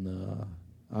 and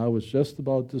I was just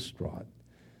about distraught.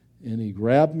 And he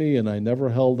grabbed me, and I never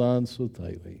held on so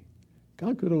tightly.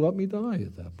 God could have let me die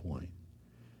at that point.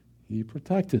 He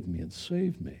protected me and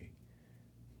saved me.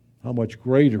 How much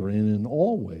greater and in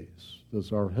all ways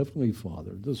does our Heavenly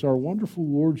Father, does our wonderful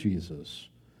Lord Jesus,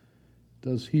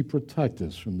 does he protect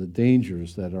us from the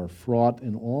dangers that are fraught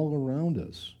and all around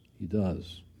us? He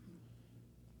does.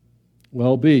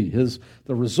 Well, the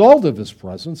result of his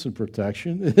presence and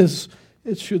protection is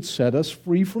it should set us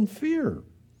free from fear.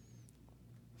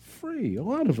 Free. A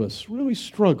lot of us really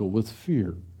struggle with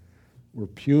fear. We're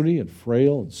puny and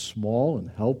frail and small and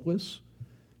helpless,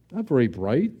 not very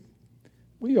bright.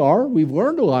 We are. We've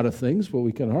learned a lot of things, but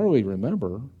we can hardly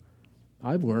remember.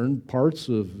 I've learned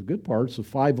good parts of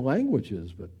 5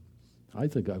 languages, but I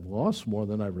think I've lost more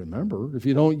than I remember. If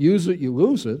you don't use it, you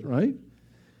lose it, right?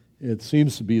 It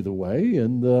seems to be the way,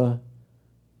 and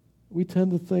we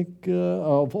tend to think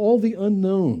of all the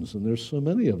unknowns, and there's so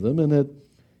many of them, and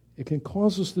it can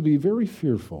cause us to be very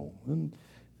fearful. And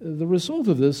the result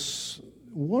of this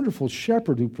wonderful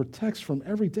shepherd who protects from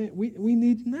every day. We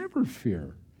need never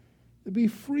fear, to be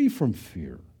free from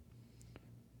fear.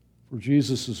 For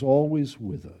Jesus is always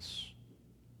with us.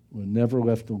 We're never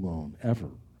left alone, ever,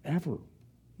 ever,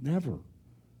 never,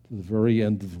 to the very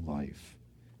end of life.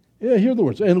 Yeah, hear the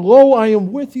words. And lo, I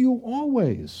am with you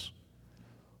always.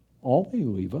 All may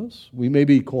leave us. We may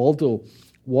be called to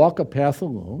walk a path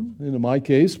alone. And in my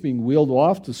case, being wheeled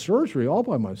off to surgery all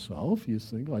by myself. You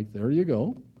think, like, there you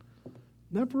go.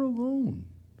 Never alone.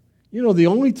 You know, the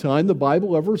only time the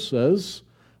Bible ever says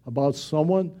about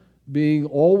someone being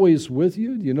always with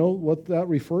you, do you know what that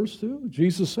refers to?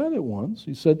 Jesus said it once.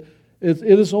 He said, it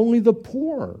is only the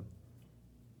poor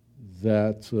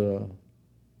that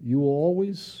you will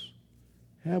always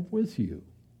have with you.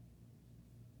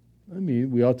 I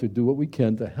mean, we ought to do what we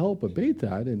can to help abate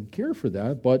that and care for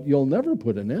that, but you'll never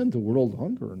put an end to world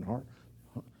hunger and heart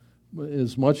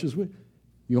as much as we.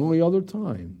 The only other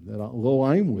time that, lo,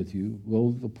 I'm with you,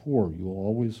 lo, the poor you'll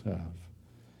always have.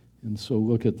 And so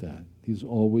look at that. He's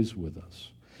always with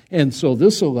us. And so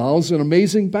this allows an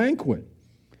amazing banquet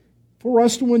for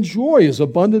us to enjoy his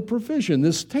abundant provision,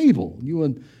 this table.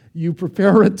 You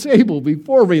prepare a table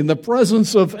before me in the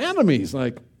presence of enemies.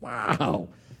 Like, wow,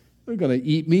 they're going to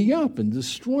eat me up and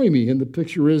destroy me. And the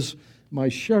picture is, my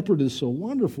shepherd is so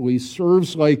wonderful. He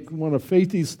serves like one of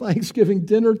Faithy's Thanksgiving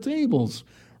dinner tables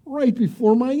right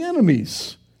before my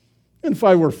enemies. And if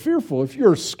I were fearful, if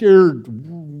you're scared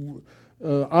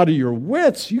out of your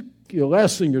wits, the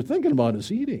last thing you're thinking about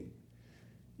is eating.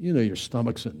 You know, your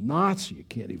stomach's in knots, you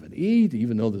can't even eat,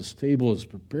 even though this table is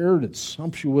prepared, it's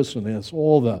sumptuous and has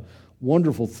all the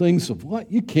wonderful things of life.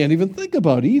 You can't even think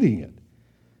about eating it.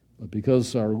 But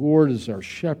because our Lord is our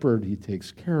shepherd, he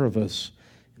takes care of us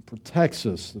and protects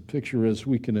us. The picture is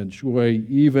we can enjoy,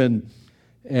 even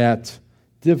at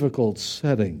difficult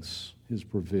settings, his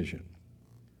provision.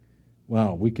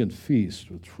 Wow, we can feast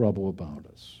with trouble about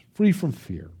us, free from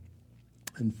fear.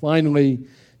 And finally,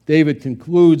 David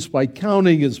concludes by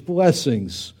counting his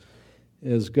blessings,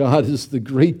 as God is the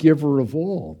great giver of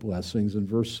all blessings in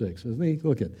verse 6. Isn't he?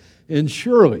 Look at it. And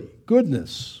surely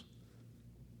goodness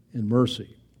and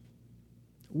mercy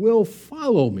will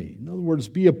follow me. In other words,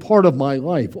 be a part of my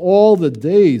life, all the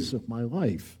days of my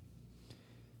life.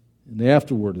 And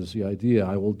afterward is the idea,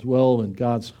 I will dwell in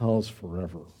God's house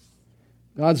forever.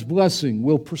 God's blessing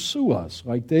will pursue us,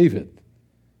 like David,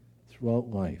 throughout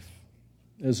life,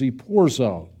 as he pours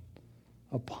out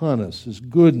upon us his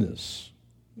goodness.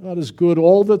 God is good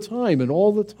all the time, and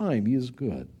all the time he is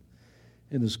good.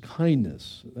 And his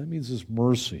kindness, that means his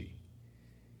mercy.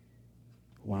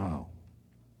 Wow.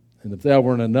 And if that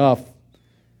weren't enough,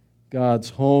 God's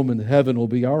home in heaven will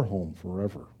be our home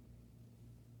forever.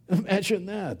 Imagine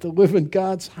that, to live in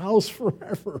God's house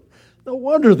forever. No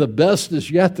wonder the best is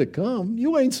yet to come.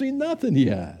 You ain't seen nothing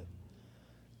yet.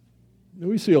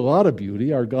 We see a lot of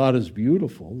beauty. Our God is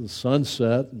beautiful. The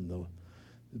sunset and the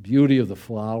beauty of the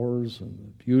flowers and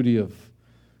the beauty of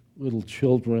little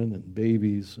children and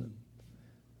babies and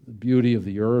the beauty of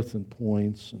the earth and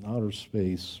points and outer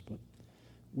space. But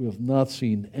we have not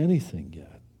seen anything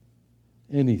yet.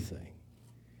 Anything.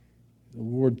 The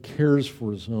Lord cares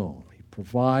for his own. He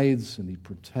provides and he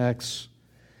protects.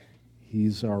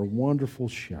 He's our wonderful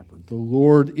shepherd. The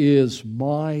Lord is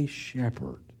my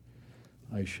shepherd.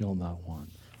 I shall not want.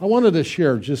 I wanted to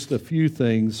share just a few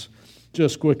things,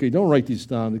 just quickly. Don't write these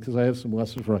down because I have some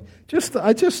lessons for you.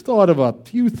 I just thought of a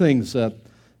few things that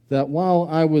while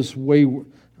I was way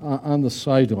on the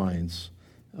sidelines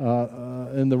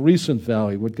in the recent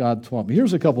valley, what God taught me.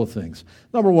 Here's a couple of things.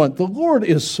 Number one, the Lord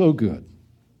is so good.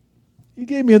 He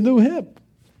gave me a new hip.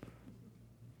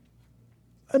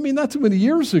 I mean, not too many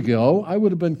years ago, I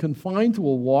would have been confined to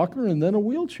a walker and then a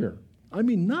wheelchair. I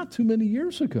mean, not too many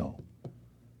years ago.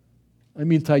 I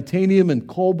mean, titanium and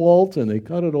cobalt, and they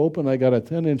cut it open. I got a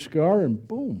 10-inch scar, and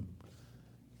boom.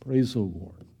 Praise the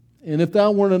Lord. And if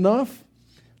that weren't enough,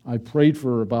 I prayed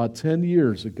for about 10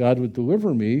 years that God would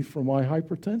deliver me from my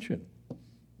hypertension.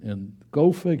 And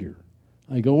go figure.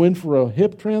 I go in for a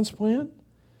hip transplant,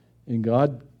 and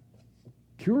God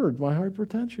cured my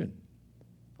hypertension.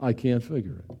 I can't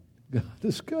figure it. God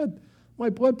is good. My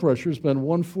blood pressure's been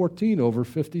 114 over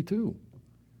 52.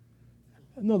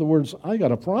 In other words, I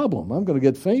got a problem. I'm going to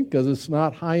get faint because it's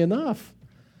not high enough.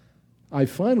 I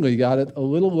finally got it a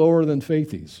little lower than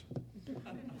Faithy's.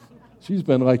 She's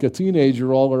been like a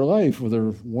teenager all her life with her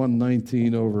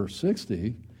 119 over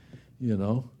 60, you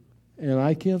know, and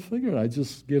I can't figure it. I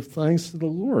just give thanks to the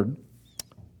Lord.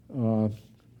 I don't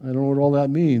know what all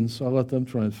that means, so I'll let them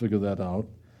try and figure that out.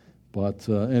 But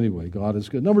anyway, God is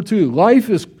good. Number two, life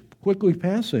is quickly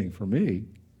passing for me.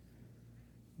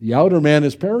 The outer man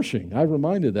is perishing. I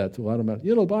reminded that to a lot of men.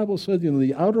 The Bible said,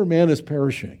 the outer man is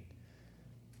perishing.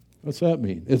 What's that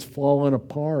mean? It's falling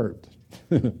apart.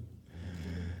 The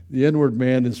inward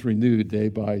man is renewed day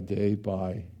by day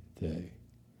by day.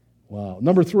 Wow.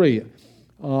 Number 3,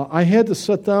 I had to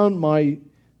set down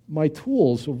my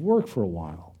tools of work for a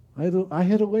while. I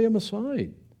had to lay them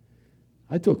aside.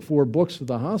 I took 4 books to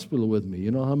the hospital with me.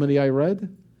 You know how many I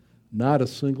read? Not a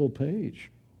single page.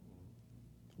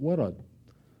 What a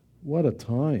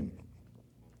time.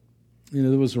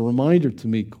 There was a reminder to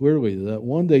me clearly that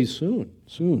one day soon,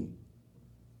 sooner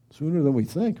than we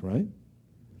think, right?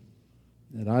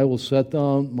 That I will set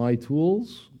down my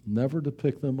tools, never to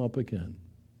pick them up again.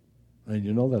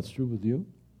 And that's true with you.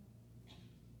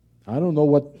 I don't know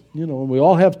what, we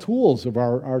all have tools of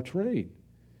our trade.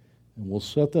 And we'll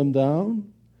set them down,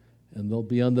 and they'll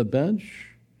be on the bench,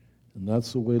 and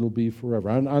that's the way it'll be forever.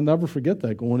 I'll never forget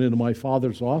that, going into my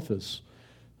father's office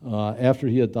after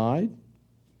he had died,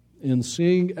 and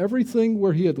seeing everything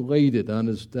where he had laid it on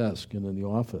his desk and in the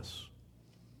office.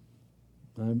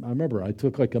 I remember I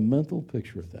took like a mental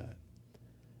picture of that.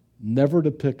 Never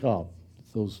to pick up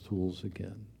those tools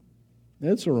again.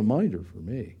 That's a reminder for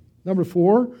me. Number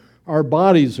 4, our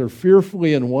bodies are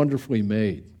fearfully and wonderfully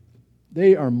made.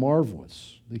 They are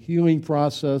marvelous. The healing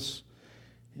process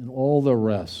and all the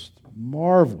rest.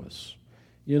 Marvelous.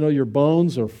 Your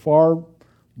bones are far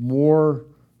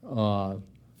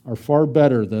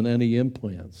better than any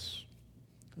implants.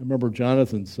 I remember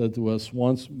Jonathan said to us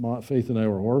once, Faith and I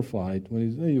were horrified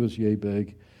when he was yay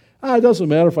big. It doesn't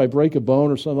matter if I break a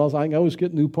bone or something else, I can always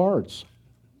get new parts.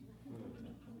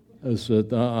 I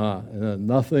said,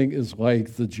 nothing is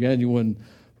like the genuine,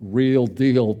 real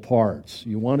deal parts.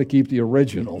 You want to keep the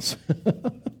originals.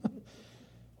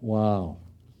 Wow.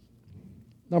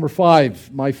 Number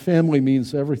 5, my family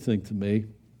means everything to me.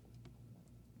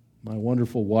 My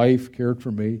wonderful wife cared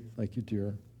for me. Thank you,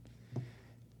 dear.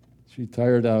 She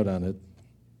tired out on it,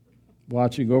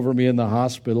 watching over me in the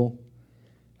hospital.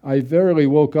 I verily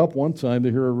woke up one time to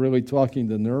hear her really talking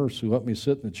to the nurse who let me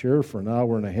sit in the chair for an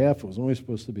hour and a half. It was only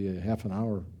supposed to be a half an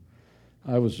hour.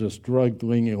 I was just drugged,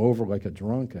 leaning over like a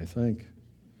drunk, I think.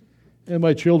 And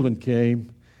my children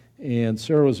came, and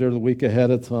Sarah was there the week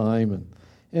ahead of time,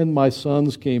 and my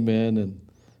sons came in, and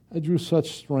I drew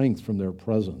such strength from their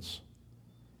presence.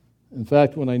 In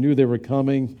fact, when I knew they were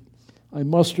coming, I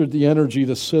mustered the energy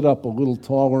to sit up a little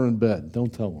taller in bed.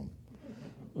 Don't tell them.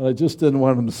 But I just didn't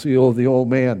want them to see the old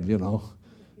man,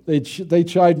 They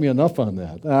chide me enough on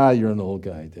that. You're an old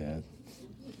guy, Dad.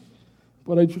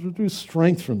 But I drew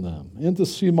strength from them, and to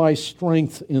see my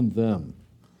strength in them.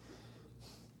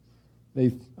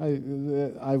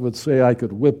 I would say I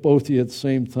could whip both of you at the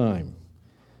same time.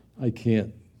 I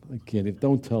can't.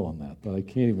 Don't tell them that, but I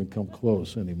can't even come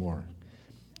close anymore.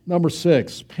 Number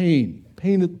 6, pain.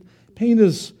 Pain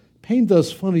does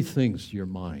funny things to your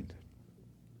mind.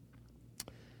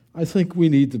 I think we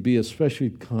need to be especially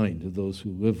kind to those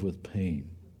who live with pain.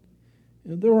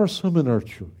 And there are some in our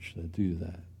church that do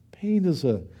that. Pain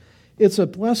it's a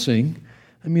blessing.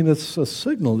 It's a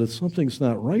signal that something's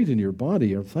not right in your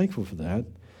body. I'm thankful for that.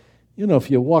 If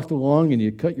you walked along and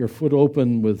you cut your foot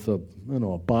open with a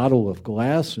bottle of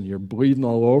glass and you're bleeding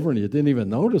all over and you didn't even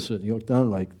notice it, and you look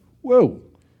down like, whoa,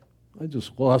 I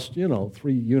just lost,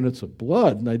 3 units of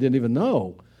blood and I didn't even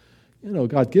know.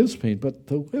 God gives pain, but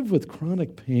to live with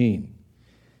chronic pain,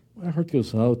 my heart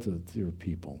goes out to dear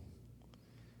people.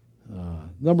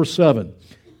 Number 7,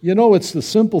 it's the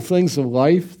simple things of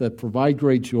life that provide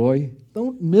great joy.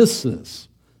 Don't miss this.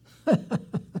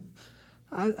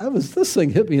 This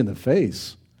thing hit me in the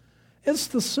face. It's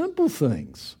the simple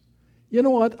things. You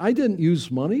know what? I didn't use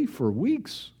money for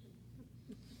weeks.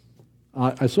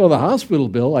 I saw the hospital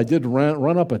bill. I did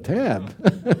run up a tab.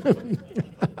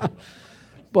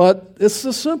 But it's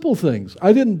the simple things.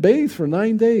 I didn't bathe for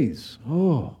 9 days.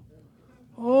 Oh.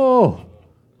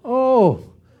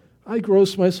 I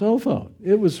grossed myself out.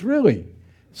 It was really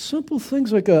simple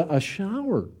things like a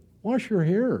shower, wash your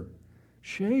hair,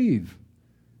 shave.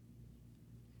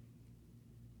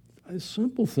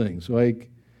 Simple things like,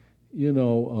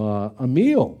 a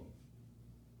meal.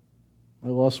 I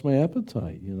lost my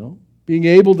appetite, Being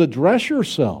able to dress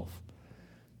yourself.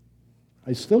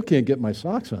 I still can't get my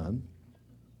socks on.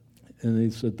 And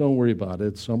he said, don't worry about it.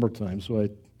 It's summertime. So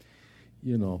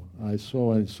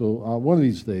one of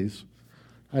these days,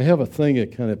 I have a thing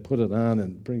that kind of put it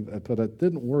on but it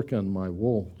didn't work on my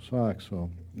wool socks. So,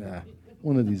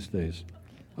 one of these days.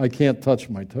 I can't touch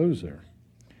my toes there.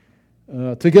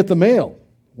 To get the mail.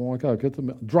 Oh my God, get the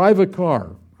mail. Drive a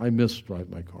car. I miss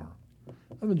drive my car. I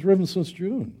haven't driven since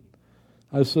June.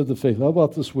 I said to Faith, how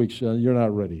about this week, Shannon? You're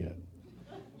not ready yet.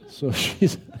 So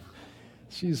she's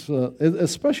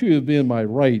especially with being my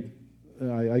right,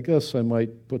 I guess I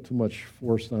might put too much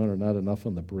force down or not enough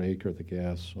on the brake or the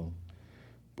gas.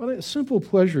 But simple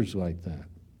pleasures like that.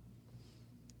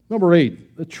 Number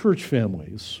 8, the church family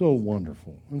is so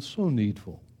wonderful and so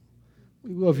needful.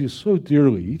 We love you so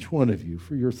dearly, each one of you,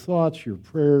 for your thoughts, your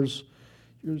prayers,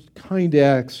 your kind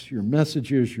acts, your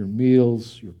messages, your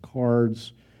meals, your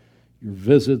cards, your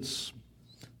visits.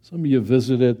 Some of you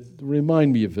visited.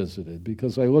 Remind me you visited,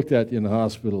 because I looked at you in the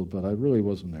hospital, but I really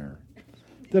wasn't there.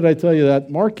 Did I tell you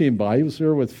that? Mark came by. He was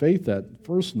there with Faith that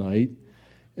first night,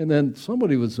 and then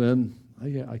somebody was in,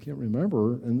 I can't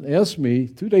remember, and asked me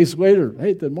 2 days later,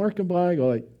 hey, did Mark come by? I go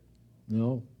like,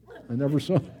 no, I never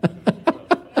saw him.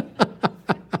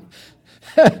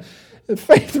 And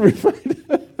Faith replied.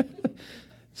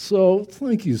 So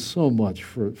thank you so much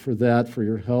for that, for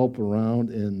your help around,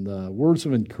 and words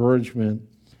of encouragement.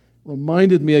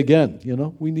 Reminded me again,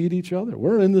 we need each other.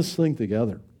 We're in this thing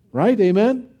together, right?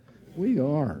 Amen? We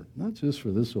are, not just for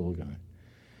this old guy.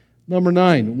 Number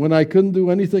 9, when I couldn't do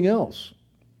anything else,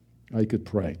 I could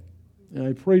pray. And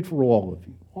I prayed for all of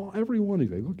you, every one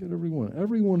of you. Look at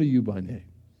every one of you by name.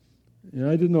 And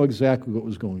I didn't know exactly what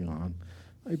was going on.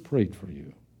 I prayed for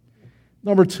you.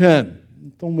 Number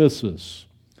 10, don't miss this.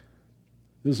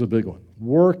 This is a big one.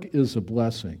 Work is a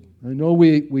blessing. I know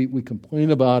we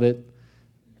complain about it,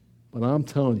 but I'm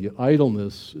telling you,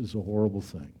 idleness is a horrible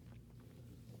thing.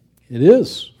 It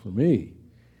is for me.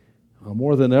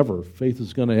 More than ever, Faith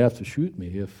is going to have to shoot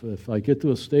me. If I get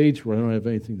to a stage where I don't have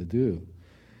anything to do,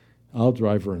 I'll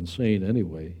drive her insane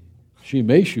anyway. She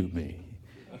may shoot me.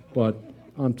 But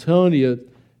I'm telling you,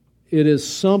 it is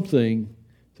something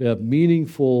to have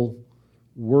meaningful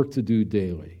work to do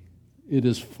daily. It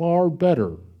is far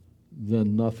better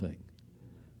than nothing.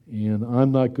 And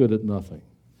I'm not good at nothing.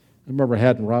 I remember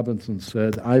Haddon Robinson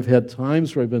said, I've had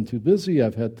times where I've been too busy,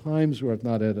 I've had times where I've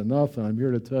not had enough, and I'm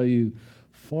here to tell you,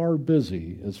 far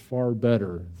busy is far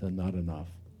better than not enough.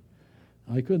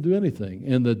 I couldn't do anything.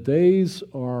 And the days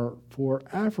are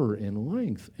forever in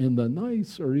length, and the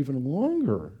nights are even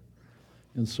longer.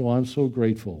 And so I'm so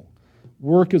grateful.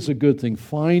 Work is a good thing.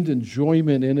 Find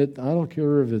enjoyment in it. I don't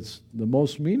care if it's the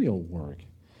most menial work.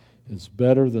 It's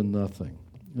better than nothing.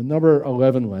 And number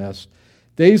 11 last,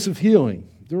 days of healing.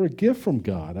 They're a gift from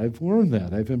God. I've learned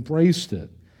that. I've embraced it.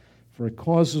 For it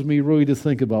causes me really to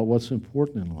think about what's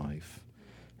important in life.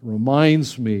 It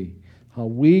reminds me how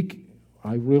weak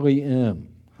I really am,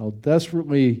 how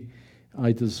desperately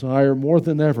I desire more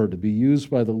than ever to be used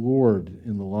by the Lord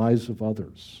in the lives of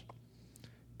others,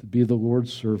 to be the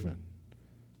Lord's servant,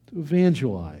 to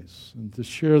evangelize, and to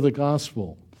share the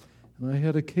gospel. And I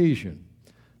had occasion,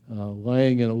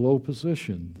 lying in a low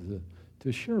position,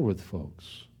 to share with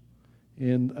folks.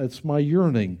 And it's my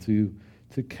yearning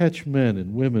to catch men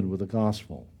and women with the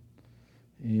gospel,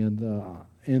 and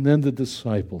then to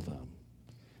disciple them.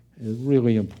 It's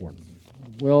really important.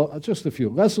 Well, just a few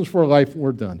lessons for life.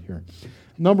 We're done here.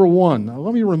 Number 1,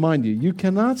 let me remind you, you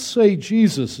cannot say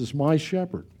Jesus is my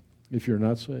shepherd if you're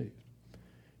not saved.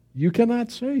 You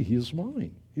cannot say he is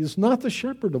mine. He is not the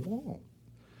shepherd of all.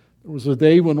 There was a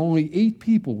day when only 8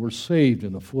 people were saved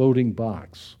in a floating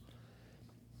box.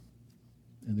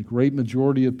 And the great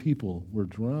majority of people were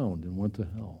drowned and went to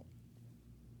hell.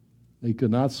 They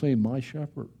could not say, my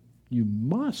shepherd. You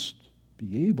must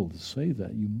be able to say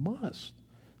that. You must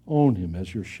own him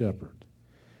as your shepherd.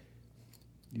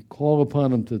 You call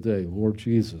upon him today, Lord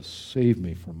Jesus, save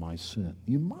me from my sin.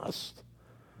 You must.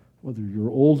 Whether you're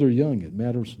old or young, it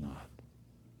matters not.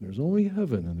 There's only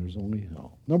heaven and there's only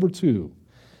hell. Number 2,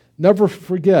 never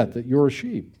forget that you're a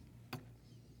sheep.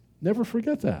 Never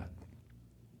forget that.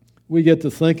 We get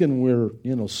to thinking we're,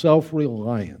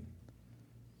 self-reliant.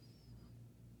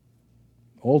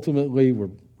 Ultimately, we're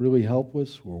really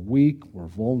helpless, we're weak, we're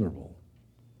vulnerable.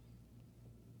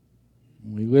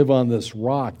 We live on this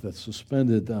rock that's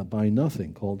suspended by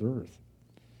nothing called earth.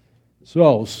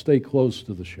 So stay close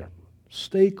to the shepherd.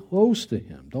 Stay close to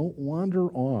him. Don't wander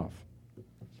off.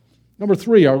 Number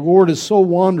 3, our Lord is so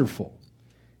wonderful.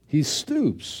 He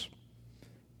stoops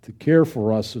to care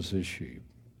for us as his sheep.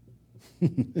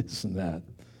 Isn't that?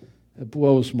 It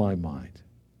blows my mind.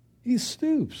 He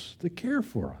stoops to care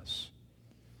for us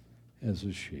as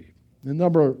his sheep. And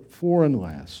number 4 and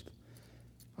last,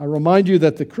 I remind you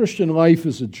that the Christian life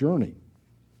is a journey.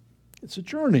 It's a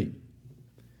journey.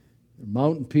 There are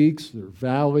mountain peaks, there are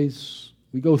valleys.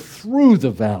 We go through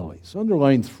the valleys,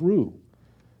 underline through.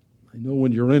 I know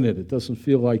when you're in it, it doesn't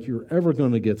feel like you're ever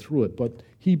going to get through it, but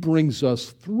he brings us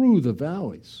through the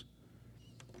valleys.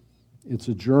 It's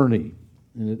a journey,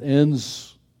 and it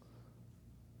ends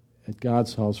at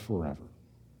God's house forever.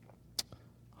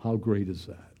 How great is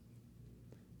that?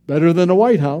 Better than the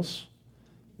White House.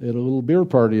 They had a little beer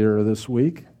party there this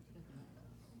week.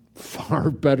 Far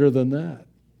better than that.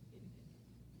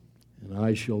 And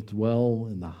I shall dwell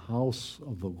in the house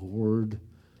of the Lord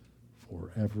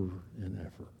forever and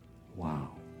ever. Wow.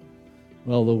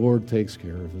 Well, the Lord takes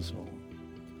care of his own.